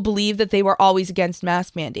people will believe that they were always against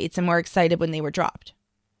mask mandates and were excited when they were dropped.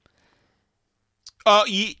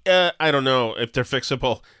 I don't know if they're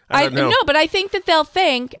fixable. I don't know. No, but I think that they'll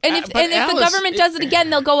think, and if the government does it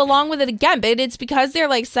again, they'll go along with it again. But it's because they're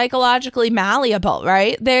like psychologically malleable,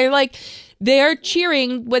 right? They're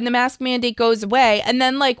cheering when the mask mandate goes away, and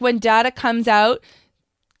then like when data comes out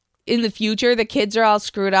in the future, the kids are all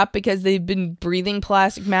screwed up because they've been breathing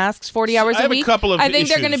plastic masks 40 hours a week. I think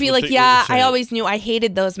they're going to be like, yeah, I always knew I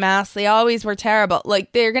hated those masks. They always were terrible.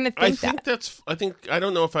 Like, they're going to think I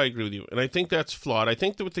don't know if I agree with you. And I think that's flawed. I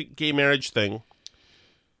think that with the gay marriage thing,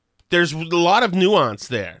 there's a lot of nuance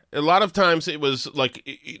there. A lot of times it was like,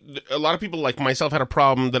 a lot of people like myself had a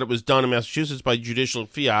problem that it was done in Massachusetts by judicial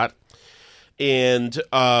fiat. And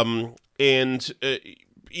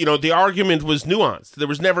you know, the argument was nuanced. There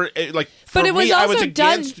was never, like, for me, I was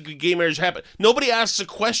against gay marriage happen. Nobody asks a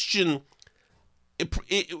question.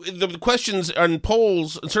 The questions on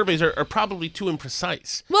polls and surveys are probably too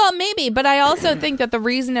imprecise. Well, maybe, but I also think that the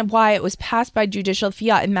reason why it was passed by judicial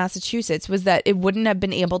fiat in Massachusetts was that it wouldn't have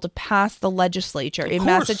been able to pass the legislature in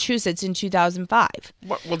Massachusetts in 2005,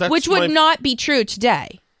 which would not be true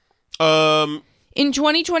today. In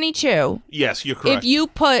 2022, yes, you're correct. If you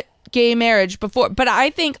put gay marriage before, but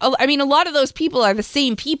I mean, a lot of those people are the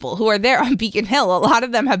same people who are there on Beacon Hill. A lot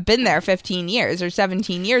of them have been there 15 years or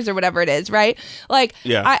 17 years or whatever it is, right? Like,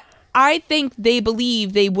 yeah. I think they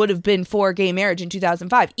believe they would have been for gay marriage in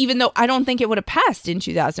 2005, even though I don't think it would have passed in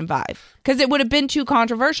 2005 because it would have been too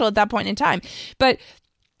controversial at that point in time. But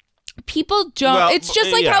people don't. Well, it's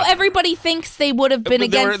just like how everybody thinks they would have been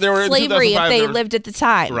against slavery if they lived at the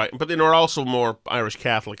time. Right, but there were also more Irish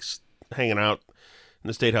Catholics hanging out in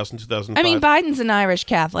the State House in 2005. I mean, Biden's an Irish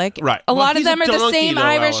Catholic. Right. A lot of them are the same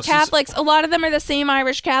Irish Catholics. A lot of them are the same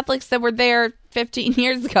Irish Catholics that were there 15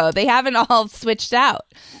 years ago. They haven't all switched out.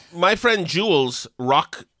 My friend Jules,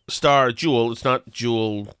 rock star Jewel, it's not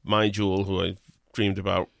Jewel, my Jewel, who I dreamed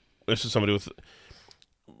about. This is somebody with...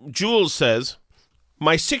 Jules says,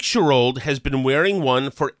 my 6-year-old has been wearing one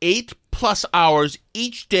for 8+ hours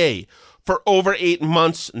each day for over 8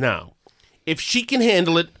 months now. If she can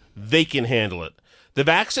handle it, they can handle it. The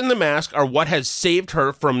vax and the mask are what has saved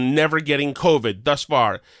her from never getting COVID thus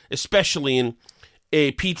far, especially in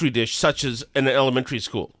a petri dish such as an elementary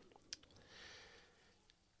school.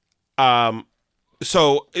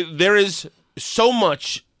 So there is so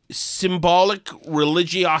much symbolic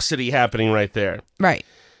religiosity happening right there. Right.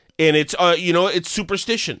 And it's, it's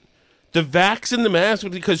superstition. The vax and the mask,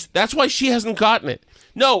 because that's why she hasn't gotten it.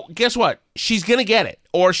 No, guess what? She's going to get it,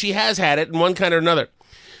 or she has had it in one kind or another.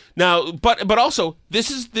 Now, but also,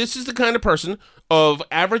 this is the kind of person of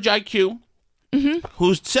average IQ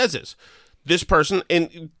who says this. This person,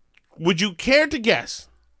 and would you care to guess?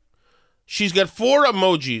 She's got 4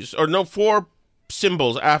 emojis, or no, 4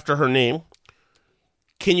 symbols after her name.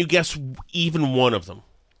 Can you guess even one of them?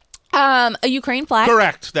 A Ukraine flag.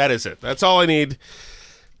 Correct. That is it. That's all I need.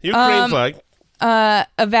 Ukraine flag. A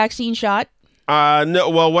vaccine shot. No.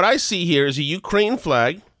 Well, what I see here is a Ukraine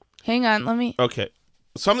flag. Hang on, let me. Okay.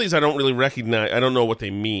 Some of these I don't really recognize. I don't know what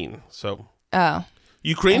they mean. So,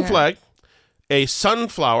 Ukraine flag, a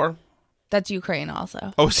sunflower. That's Ukraine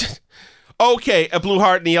also. Oh, okay. A blue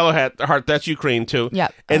heart and a yellow heart. That's Ukraine too.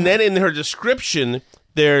 Yep. And then in her description,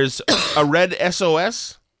 there's a red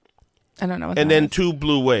SOS. I don't know what. And then 2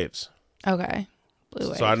 blue waves. Okay. Blue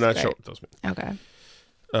waves. So I'm not sure what those mean.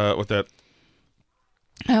 Okay. With that.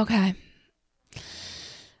 Okay.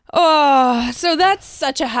 Oh, so that's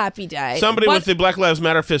such a happy day. Somebody with the Black Lives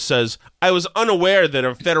Matter fist says, I was unaware that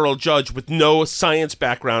a federal judge with no science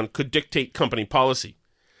background could dictate company policy.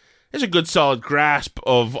 There's a good solid grasp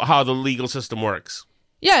of how the legal system works.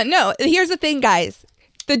 Yeah, no, here's the thing, guys.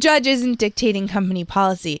 The judge isn't dictating company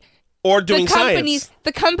policy. Or doing science.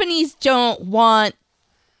 The companies don't want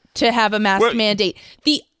to have a mask mandate.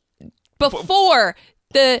 Before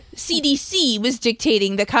the CDC was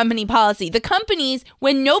dictating the company policy. The companies,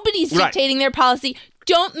 when nobody's dictating their policy,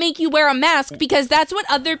 don't make you wear a mask because that's what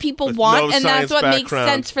other people want, and that's what makes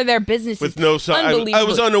sense for their businesses. With no science, I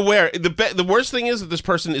was unaware. The worst thing is that this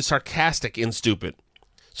person is sarcastic and stupid.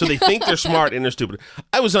 So they think they're smart and they're stupid.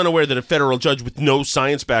 I was unaware that a federal judge with no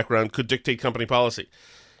science background could dictate company policy.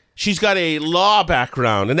 She's got a law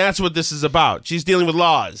background, and that's what this is about. She's dealing with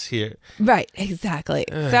laws here. Right, exactly.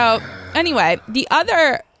 So, anyway, the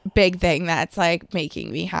other big thing that's, like,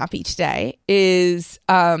 making me happy today is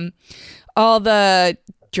all the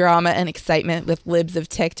drama and excitement with Libs of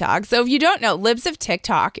TikTok. So if you don't know, Libs of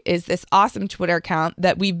TikTok is this awesome Twitter account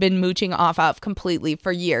that we've been mooching off of completely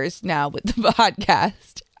for years now with the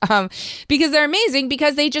podcast. Because they're amazing,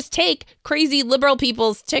 because they just take crazy liberal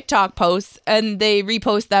people's TikTok posts and they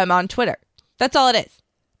repost them on Twitter. That's all it is.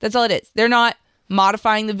 That's all it is. They're not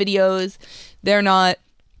modifying the videos. They're not,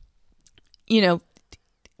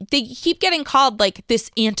 they keep getting called like this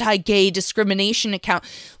anti-gay discrimination account,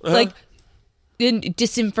 like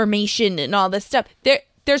disinformation and all this stuff.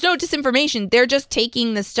 There's no disinformation. They're just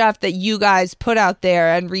taking the stuff that you guys put out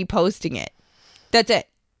there and reposting it. That's it.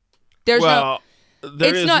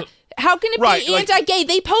 How can it be anti-gay?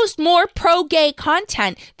 They post more pro-gay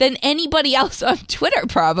content than anybody else on Twitter,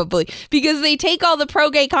 probably, because they take all the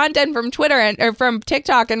pro-gay content from Twitter or from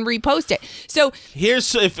TikTok and repost it. So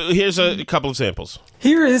here's a couple of samples.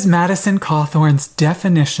 Here is Madison Cawthorn's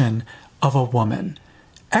definition of a woman: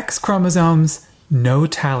 X chromosomes, no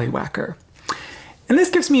tallywhacker. And this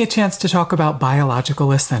gives me a chance to talk about biological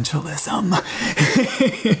essentialism.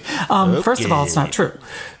 First of all, it's not true.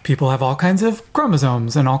 People have all kinds of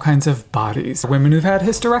chromosomes and all kinds of bodies. Women who've had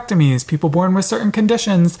hysterectomies, people born with certain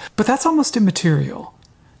conditions, but that's almost immaterial.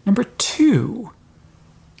 Number two,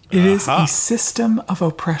 it is a system of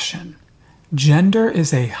oppression. Gender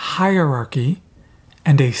is a hierarchy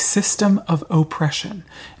and a system of oppression.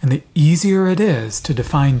 And the easier it is to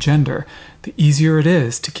define gender, the easier it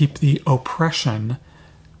is to keep the oppression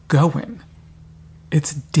going.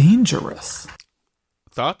 It's dangerous.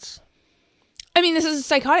 Thoughts? I mean, this is a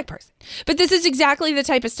psychotic person. But this is exactly the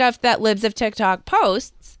type of stuff that Libs of TikTok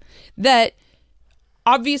posts, that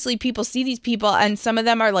obviously people see these people, and some of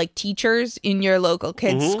them are like teachers in your local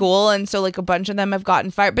kids' school, and so like a bunch of them have gotten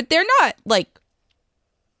fired. But they're not like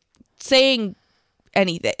saying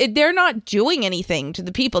anything. They're not doing anything to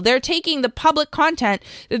the people. They're taking the public content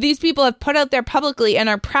that these people have put out there publicly and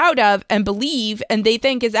are proud of and believe and they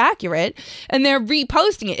think is accurate, and they're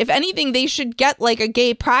reposting it. If anything, they should get like a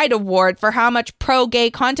gay pride award for how much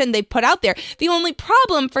pro-gay content they put out there. The only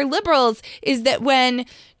problem for liberals is that when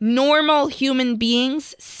normal human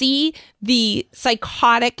beings see the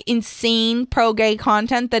psychotic, insane pro-gay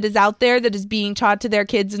content that is out there, that is being taught to their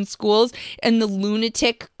kids in schools, and the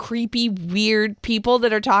lunatic, creepy, weird people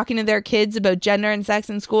that are talking to their kids about gender and sex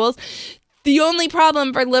in schools, the only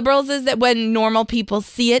problem for liberals is that when normal people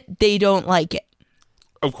see it, they don't like it.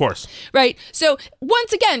 Of course. Right. So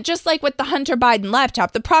once again, just like with the Hunter Biden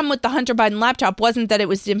laptop, the problem with the Hunter Biden laptop wasn't that it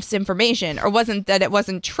was disinformation, or wasn't that it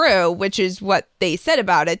wasn't true, which is what they said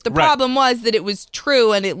about it. The problem was that it was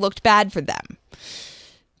true and it looked bad for them.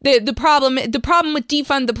 The problem with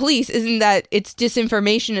defund the police isn't that it's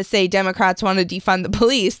disinformation to say Democrats want to defund the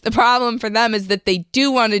police. The problem for them is that they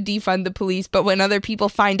do want to defund the police, but when other people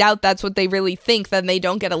find out that's what they really think, then they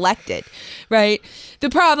don't get elected, right? The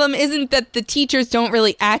problem isn't that the teachers don't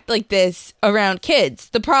really act like this around kids.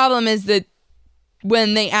 The problem is that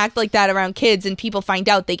when they act like that around kids and people find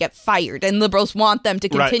out, they get fired, and liberals want them to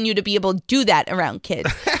continue to be able to do that around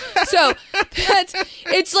kids. So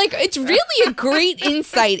it's really a great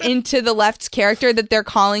insight into the left's character that they're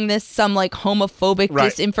calling this some like homophobic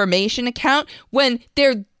disinformation account, when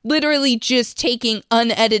they're literally just taking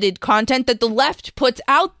unedited content that the left puts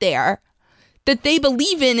out there that they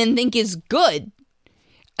believe in and think is good.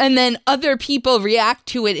 And then other people react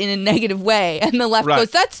to it in a negative way. And the left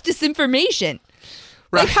goes, that's disinformation.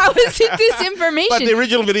 Like, how is it disinformation? But the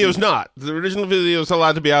original video is not. The original video is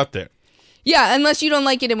allowed to be out there. Yeah, unless you don't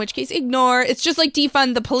like it, in which case ignore. It's just like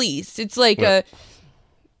defund the police. It's like a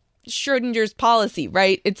Schrodinger's policy,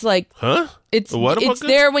 right? It's like it's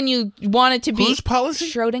there when you want it to be. Whose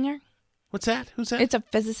policy? Schrodinger. What's that? Who's that? It's a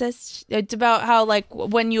physicist. It's about how like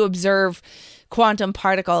when you observe quantum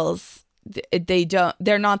particles,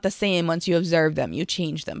 they're not the same once you observe them. You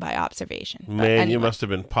change them by observation. Man, you must have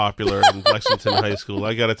been popular in Lexington High School,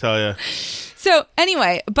 I gotta tell you. So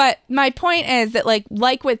anyway, but my point is that like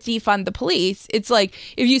with defund the police, it's like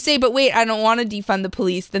if you say, but wait, I don't want to defund the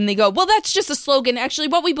police, then they go, well, that's just a slogan. Actually,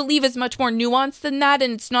 what we believe is much more nuanced than that,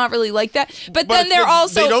 and it's not really like that. But then they're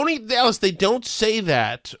also... They don't say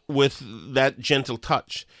that with that gentle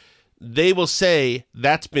touch. They will say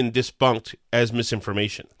that's been debunked as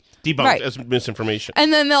misinformation. As misinformation.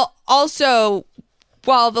 And then they'll also,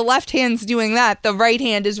 while the left hand's doing that, the right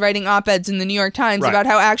hand is writing op-eds in the New York Times about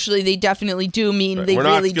how actually they definitely do mean they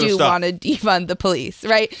really do want to defund the police,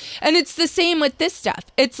 right? And it's the same with this stuff.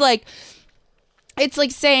 It's like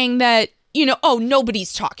saying that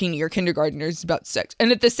nobody's talking to your kindergartners about sex.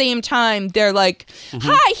 And at the same time, they're like,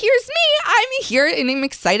 hi, here's me. I'm here and I'm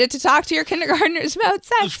excited to talk to your kindergartners about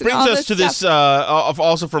sex. Which brings us to this,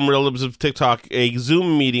 also from Real Libs of TikTok, a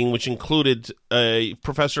Zoom meeting which included a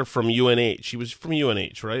professor from UNH. She was from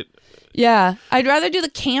UNH, right? Yeah. I'd rather do the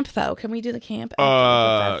camp, though. Can we do the camp?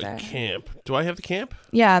 Camp. Do I have the camp?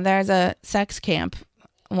 Yeah, there's a sex camp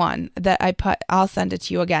one that I'll send it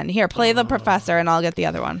to you again. Here, play the professor and I'll get the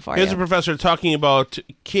other one for you. Here's a professor talking about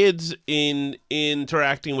kids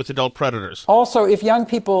interacting with adult predators. Also, if young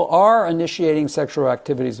people are initiating sexual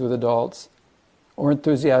activities with adults or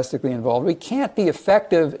enthusiastically involved, we can't be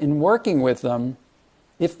effective in working with them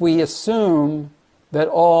if we assume that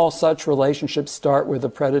all such relationships start with a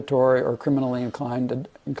predatory or criminally inclined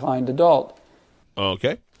adult.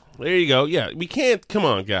 Okay. There you go. Yeah, we can't. Come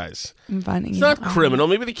on, guys. It's not criminal.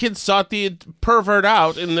 Maybe the kid sought the pervert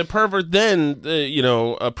out, and the pervert then,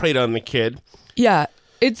 preyed on the kid. Yeah,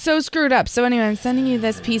 it's so screwed up. So anyway, I'm sending you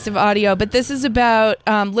this piece of audio, but this is about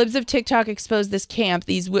Libs of TikTok exposed this camp.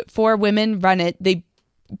 These 4 women run it. They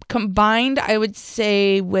combined, I would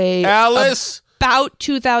say, weigh about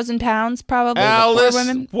 2,000 pounds, probably. Alice, 4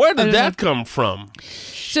 women. Where did that come from?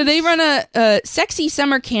 So they run a sexy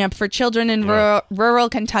summer camp for children in rural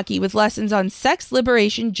Kentucky with lessons on sex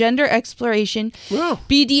liberation, gender exploration,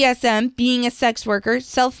 BDSM, being a sex worker,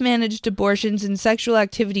 self-managed abortions, and sexual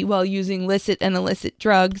activity while using licit and illicit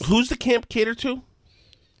drugs. Who's the camp cater to?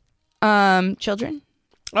 Children.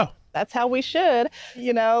 Oh. That's how we should,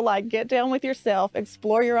 get down with yourself,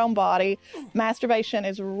 explore your own body. Masturbation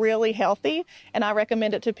is really healthy, and I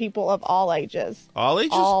recommend it to people of all ages. All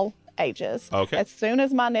ages? All ages. Okay. As soon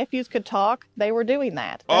as my nephews could talk, they were doing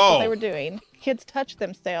that. That's what they were doing. Kids touch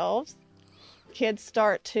themselves. Kids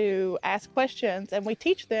start to ask questions, and we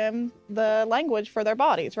teach them the language for their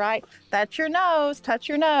bodies, right? That's your nose, touch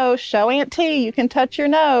your nose, show Aunt T, you can touch your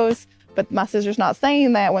nose. But my sister's not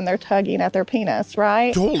saying that when they're tugging at their penis,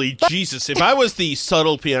 right? Holy Jesus. If I was the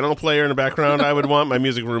subtle piano player in the background, I would want my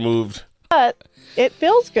music removed. But it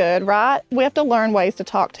feels good, right? We have to learn ways to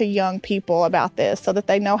talk to young people about this so that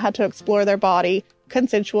they know how to explore their body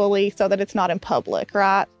consensually so that it's not in public,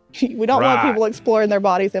 right? We don't want people exploring their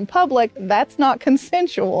bodies in public. That's not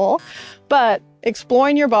consensual. But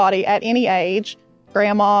exploring your body at any age,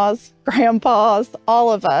 grandmas, grandpas,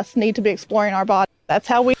 all of us need to be exploring our body. That's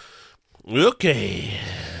how we... Okay.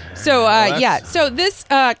 So, So this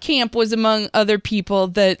camp was among other people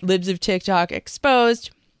that Libs of TikTok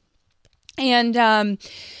exposed. And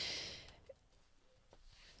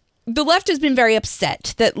the left has been very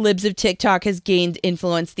upset that Libs of TikTok has gained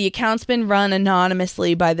influence. The account's been run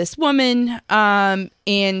anonymously by this woman, and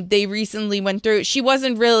they recently went through. She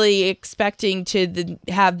wasn't really expecting to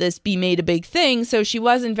have this be made a big thing, so she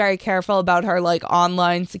wasn't very careful about her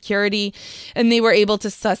online security, and they were able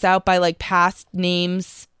to suss out by past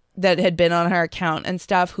names that had been on her account and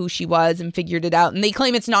stuff who she was and figured it out. And they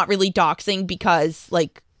claim it's not really doxing because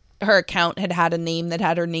her account had a name that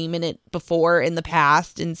had her name in it before in the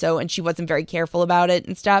past. And she wasn't very careful about it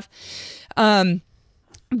and stuff.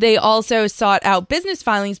 They also sought out business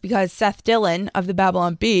filings because Seth Dillon of the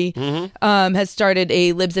Babylon Bee has started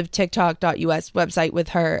a libsoftiktok.us website with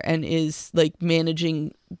her and is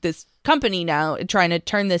managing this company now, trying to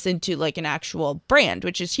turn this into an actual brand,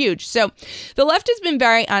 which is huge. So the left has been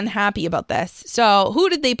very unhappy about this. So who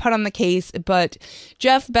did they put on the case but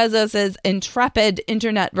Jeff Bezos's intrepid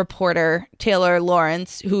internet reporter, Taylor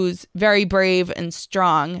Lawrence, who's very brave and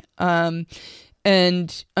strong,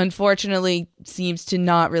 and unfortunately seems to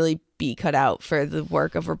not really be cut out for the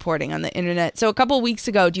work of reporting on the internet. So a couple weeks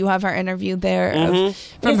ago, do you have our interview there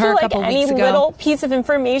from her a couple weeks ago? Any little piece of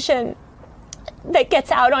information that gets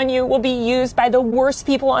out on you will be used by the worst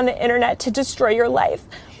people on the internet to destroy your life.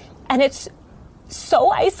 And it's so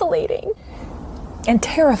isolating. And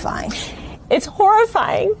terrifying. It's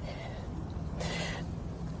horrifying.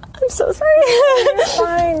 I'm so sorry. You're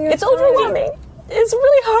fine. It's overwhelming. It's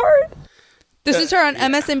really hard. This is her on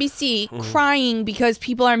MSNBC crying because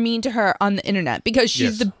people are mean to her on the internet because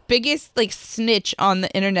she's the biggest snitch on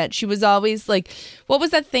the internet. She was always what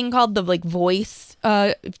was that thing called? The Voice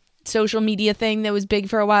social media thing that was big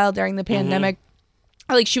for a while during the pandemic.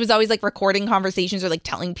 She was always recording conversations or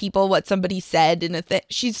telling people what somebody said in a thing.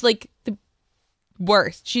 She's the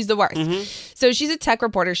worst. She's the worst. So she's a tech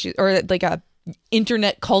reporter, or a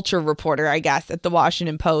internet culture reporter, I guess, at the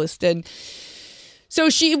Washington Post. And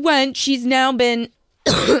so she's now been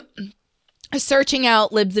searching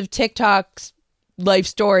out Libs of TikTok's life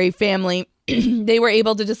story, family. They were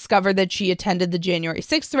able to discover that she attended the January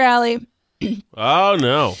 6th rally Oh,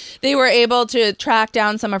 no. They were able to track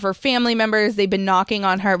down some of her family members. They've been knocking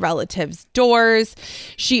on her relatives' doors.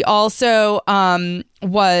 She also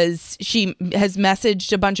she has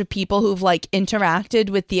messaged a bunch of people who've like interacted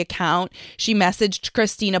with the account. She messaged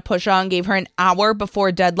Christina Pushaw and gave her an hour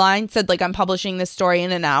before deadline, said like, I'm publishing this story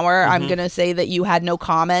in an hour. I'm going to say that you had no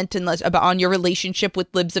comment unless on your relationship with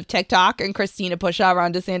libs of TikTok. And Christina Pushaw,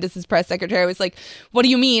 Ron DeSantis' press secretary, was like, what do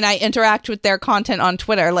you mean? I interact with their content on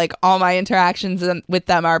Twitter. Like all my interactions with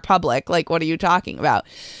them are public. Like, what are you talking about?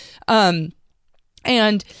 And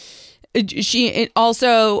she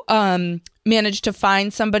also managed to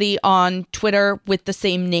find somebody on Twitter with the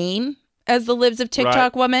same name as the Libs of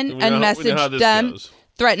TikTok woman and messaged them,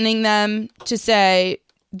 threatening them to say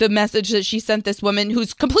the message that she sent this woman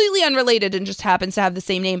who's completely unrelated and just happens to have the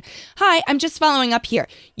same name. Hi, I'm just following up here.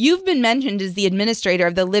 You've been mentioned as the administrator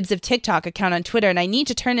of the Libs of TikTok account on Twitter, and I need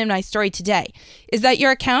to turn in my story today. Is that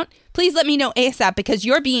your account? Please let me know ASAP because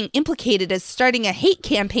you're being implicated as starting a hate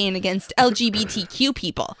campaign against LGBTQ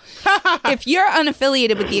people. If you're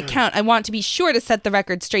unaffiliated with the account, I want to be sure to set the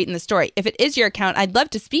record straight in the story. If it is your account, I'd love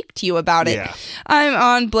to speak to you about it. Yeah. I'm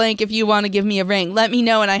on blank if you want to give me a ring. Let me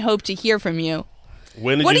know and I hope to hear from you.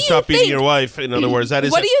 When did you stop beating your wife? In other words, that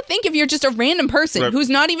is. What do you think if you're just a random person who's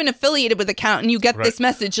not even affiliated with the account and you get this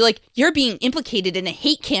message? Like, you're being implicated in a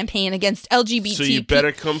hate campaign against LGBT. So you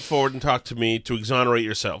better come forward and talk to me to exonerate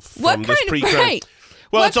yourself from this pre-crime. Right.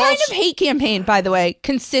 Well, what kind of hate campaign, by the way,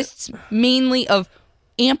 consists mainly of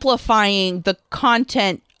amplifying the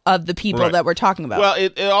content of the people that we're talking about? Well,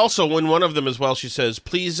 it also, when one of them as well, she says,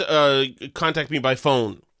 please contact me by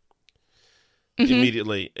phone.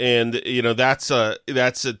 Immediately, and you know that's to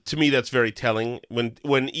me that's very telling when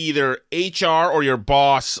either HR or your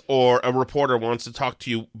boss or a reporter wants to talk to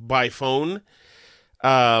you by phone.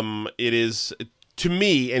 It is, to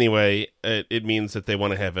me anyway, it means that they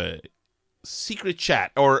want to have a secret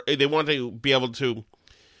chat, or they want to be able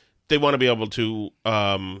to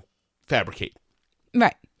fabricate.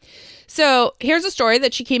 Right. So here's a story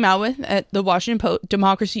that she came out with at the Washington Post,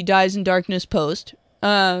 Democracy Dies in Darkness Post,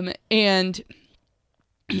 and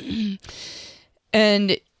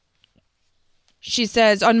she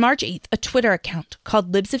says, on March 8th, a Twitter account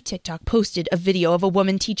called Libs of TikTok posted a video of a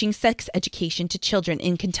woman teaching sex education to children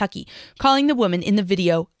in Kentucky, calling the woman in the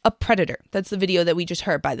video a predator. That's the video that we just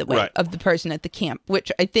heard, by the way, of the person at the camp,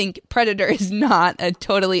 which I think predator is not a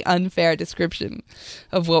totally unfair description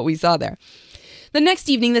of what we saw there. The next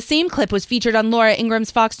evening, the same clip was featured on Laura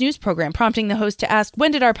Ingram's Fox News program, prompting the host to ask,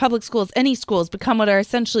 when did our public schools, any schools, become what are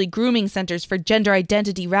essentially grooming centers for gender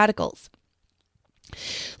identity radicals?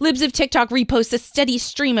 Libs of TikTok reposts a steady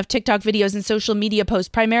stream of TikTok videos and social media posts,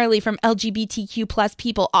 primarily from LGBTQ plus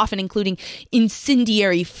people, often including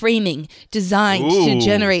incendiary framing designed to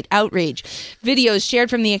generate outrage. Videos shared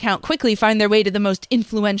from the account quickly find their way to the most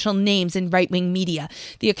influential names in right-wing media.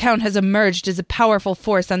 The account has emerged as a powerful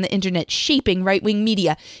force on the internet, shaping right-wing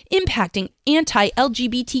media, impacting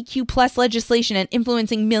anti-LGBTQ plus legislation, and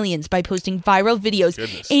influencing millions by posting viral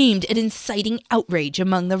videos aimed at inciting outrage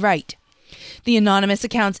among the right. The anonymous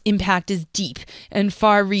account's impact is deep and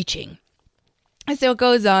far-reaching. So it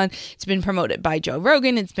goes on. It's been promoted by Joe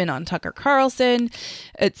Rogan. It's been on Tucker Carlson,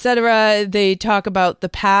 etc. They talk about the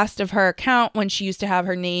past of her account when she used to have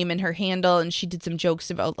her name and her handle, and she did some jokes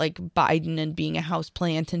about like Biden and being a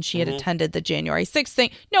houseplant, and she had attended the January 6th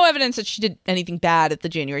thing. No evidence that she did anything bad at the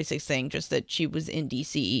January 6th thing, just that she was in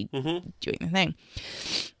D.C. doing the thing.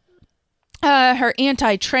 Her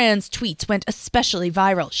anti-trans tweets went especially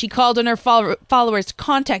viral. She called on her followers to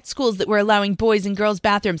contact schools that were allowing boys and girls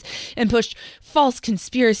bathrooms and pushed false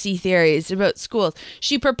conspiracy theories about schools.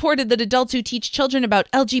 She purported that adults who teach children about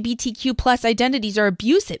LGBTQ plus identities are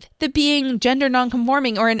abusive, that being gender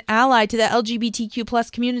nonconforming or an ally to the LGBTQ plus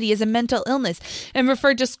community is a mental illness, and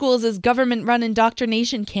referred to schools as government-run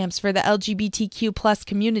indoctrination camps for the LGBTQ plus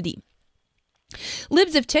community.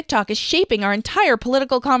 Libs of TikTok is shaping our entire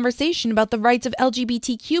political conversation about the rights of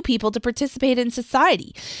LGBTQ people to participate in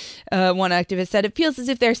society. One activist said, it feels as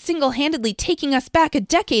if they're single-handedly taking us back a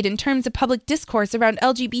decade in terms of public discourse around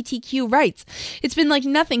LGBTQ rights. It's been like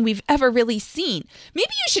nothing we've ever really seen.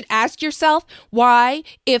 Maybe you should ask yourself why,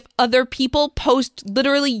 if other people post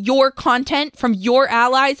literally your content from your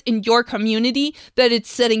allies in your community, that it's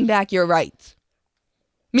setting back your rights.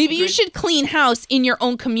 Maybe you should clean house in your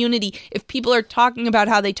own community if people are talking about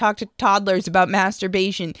how they talk to toddlers about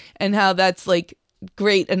masturbation and how that's like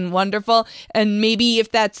great and wonderful. And maybe if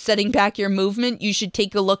that's setting back your movement, you should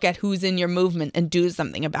take a look at who's in your movement and do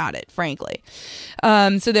something about it, frankly.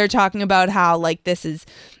 So they're talking about how like this is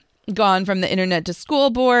gone from the internet to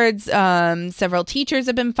school boards. Several teachers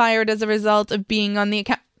have been fired as a result of being on the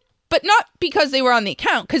account. but not because they were on the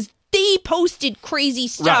account, because they posted crazy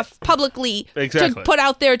stuff publicly to put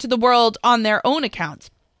out there to the world on their own accounts.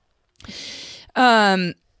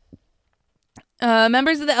 Members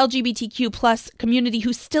of the LGBTQ plus community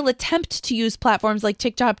who still attempt to use platforms like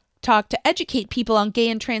TikTok to educate people on gay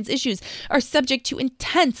and trans issues are subject to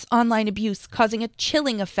intense online abuse, causing a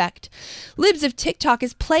chilling effect. Libs of TikTok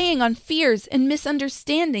is playing on fears and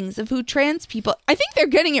misunderstandings of who trans people... I think they're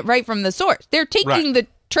getting it right from the source. They're taking the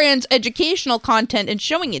trans educational content and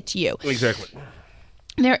showing it to you. Exactly.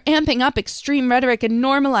 They're amping up extreme rhetoric and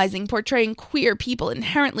normalizing portraying queer people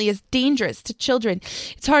inherently as dangerous to children.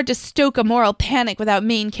 It's hard to stoke a moral panic without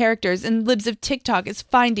main characters, and Libs of TikTok is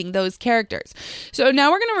finding those characters. So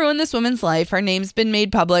now we're going to ruin this woman's life. Her name's been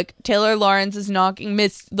made public. Taylor Lawrence is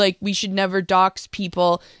we should never dox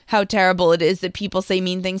people, how terrible it is that people say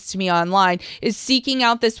mean things to me online, is seeking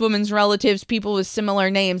out this woman's relatives, people with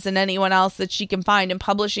similar names, and anyone else that she can find, and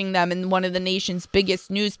publishing them in one of the nation's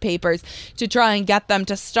biggest newspapers to try and get them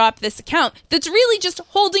to stop this account that's really just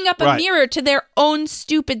holding up a mirror to their own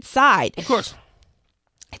stupid side. Of course.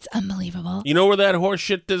 It's unbelievable. You know where that horse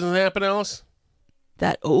shit doesn't happen, Alice?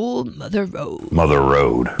 That old Mother Road. Mother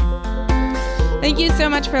Road. Thank you so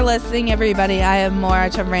much for listening, everybody. I have more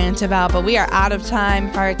to rant about, but we are out of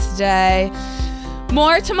time for today.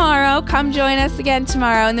 More tomorrow. Come join us again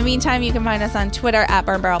tomorrow. In the meantime, you can find us on Twitter at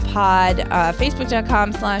BurnBarrelPod,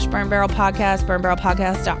 Facebook.com/BurnBarrelPodcast,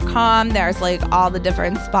 BurnBarrelPodcast.com. There's all the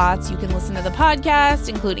different spots you can listen to the podcast,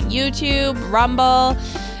 including YouTube, Rumble,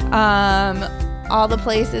 all the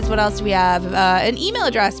places. What else do we have? An email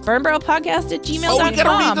address, burnbarrelpodcast@gmail.com. Oh, we got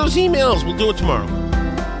to read those emails. We'll do it tomorrow.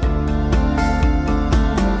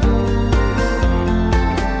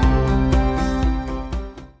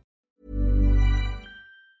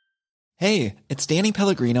 Hey, it's Danny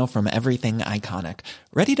Pellegrino from Everything Iconic.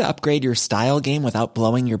 Ready to upgrade your style game without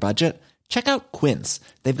blowing your budget? Check out Quince.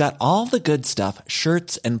 They've got all the good stuff,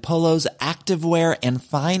 shirts and polos, activewear, and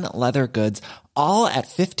fine leather goods, all at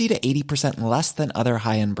 50 to 80% less than other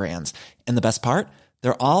high-end brands. And the best part?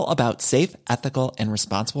 They're all about safe, ethical, and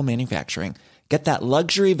responsible manufacturing. Get that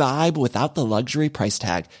luxury vibe without the luxury price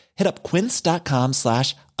tag. Hit up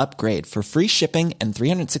quince.com/upgrade for free shipping and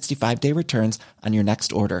 365-day returns on your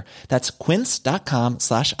next order. That's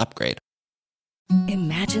quince.com/upgrade.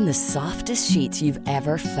 Imagine the softest sheets you've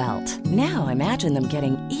ever felt. Now imagine them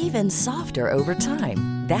getting even softer over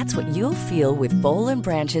time. That's what you'll feel with Boll &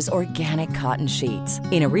 Branch's organic cotton sheets.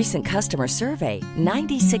 In a recent customer survey,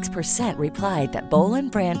 96% replied that Boll &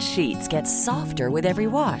 Branch sheets get softer with every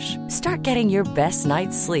wash. Start getting your best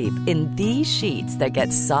night's sleep in these sheets that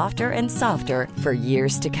get softer and softer for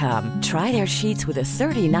years to come. Try their sheets with a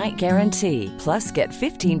 30-night guarantee. Plus, get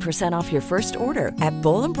 15% off your first order at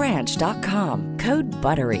BollandBranch.com. Code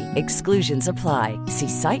BUTTERY. Exclusions apply. See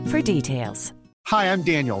site for details. Hi, I'm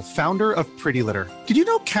Daniel, founder of Pretty Litter. Did you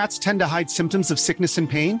know cats tend to hide symptoms of sickness and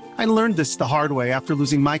pain? I learned this the hard way after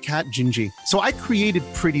losing my cat, Gingy. So I created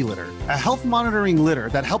Pretty Litter, a health monitoring litter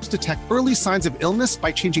that helps detect early signs of illness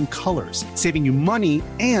by changing colors, saving you money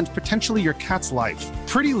and potentially your cat's life.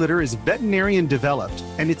 Pretty Litter is veterinarian developed,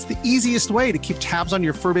 and it's the easiest way to keep tabs on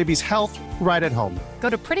your fur baby's health right at home. Go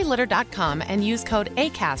to prettylitter.com and use code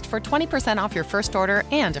ACAST for 20% off your first order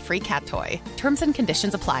and a free cat toy. Terms and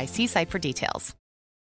conditions apply. See site for details.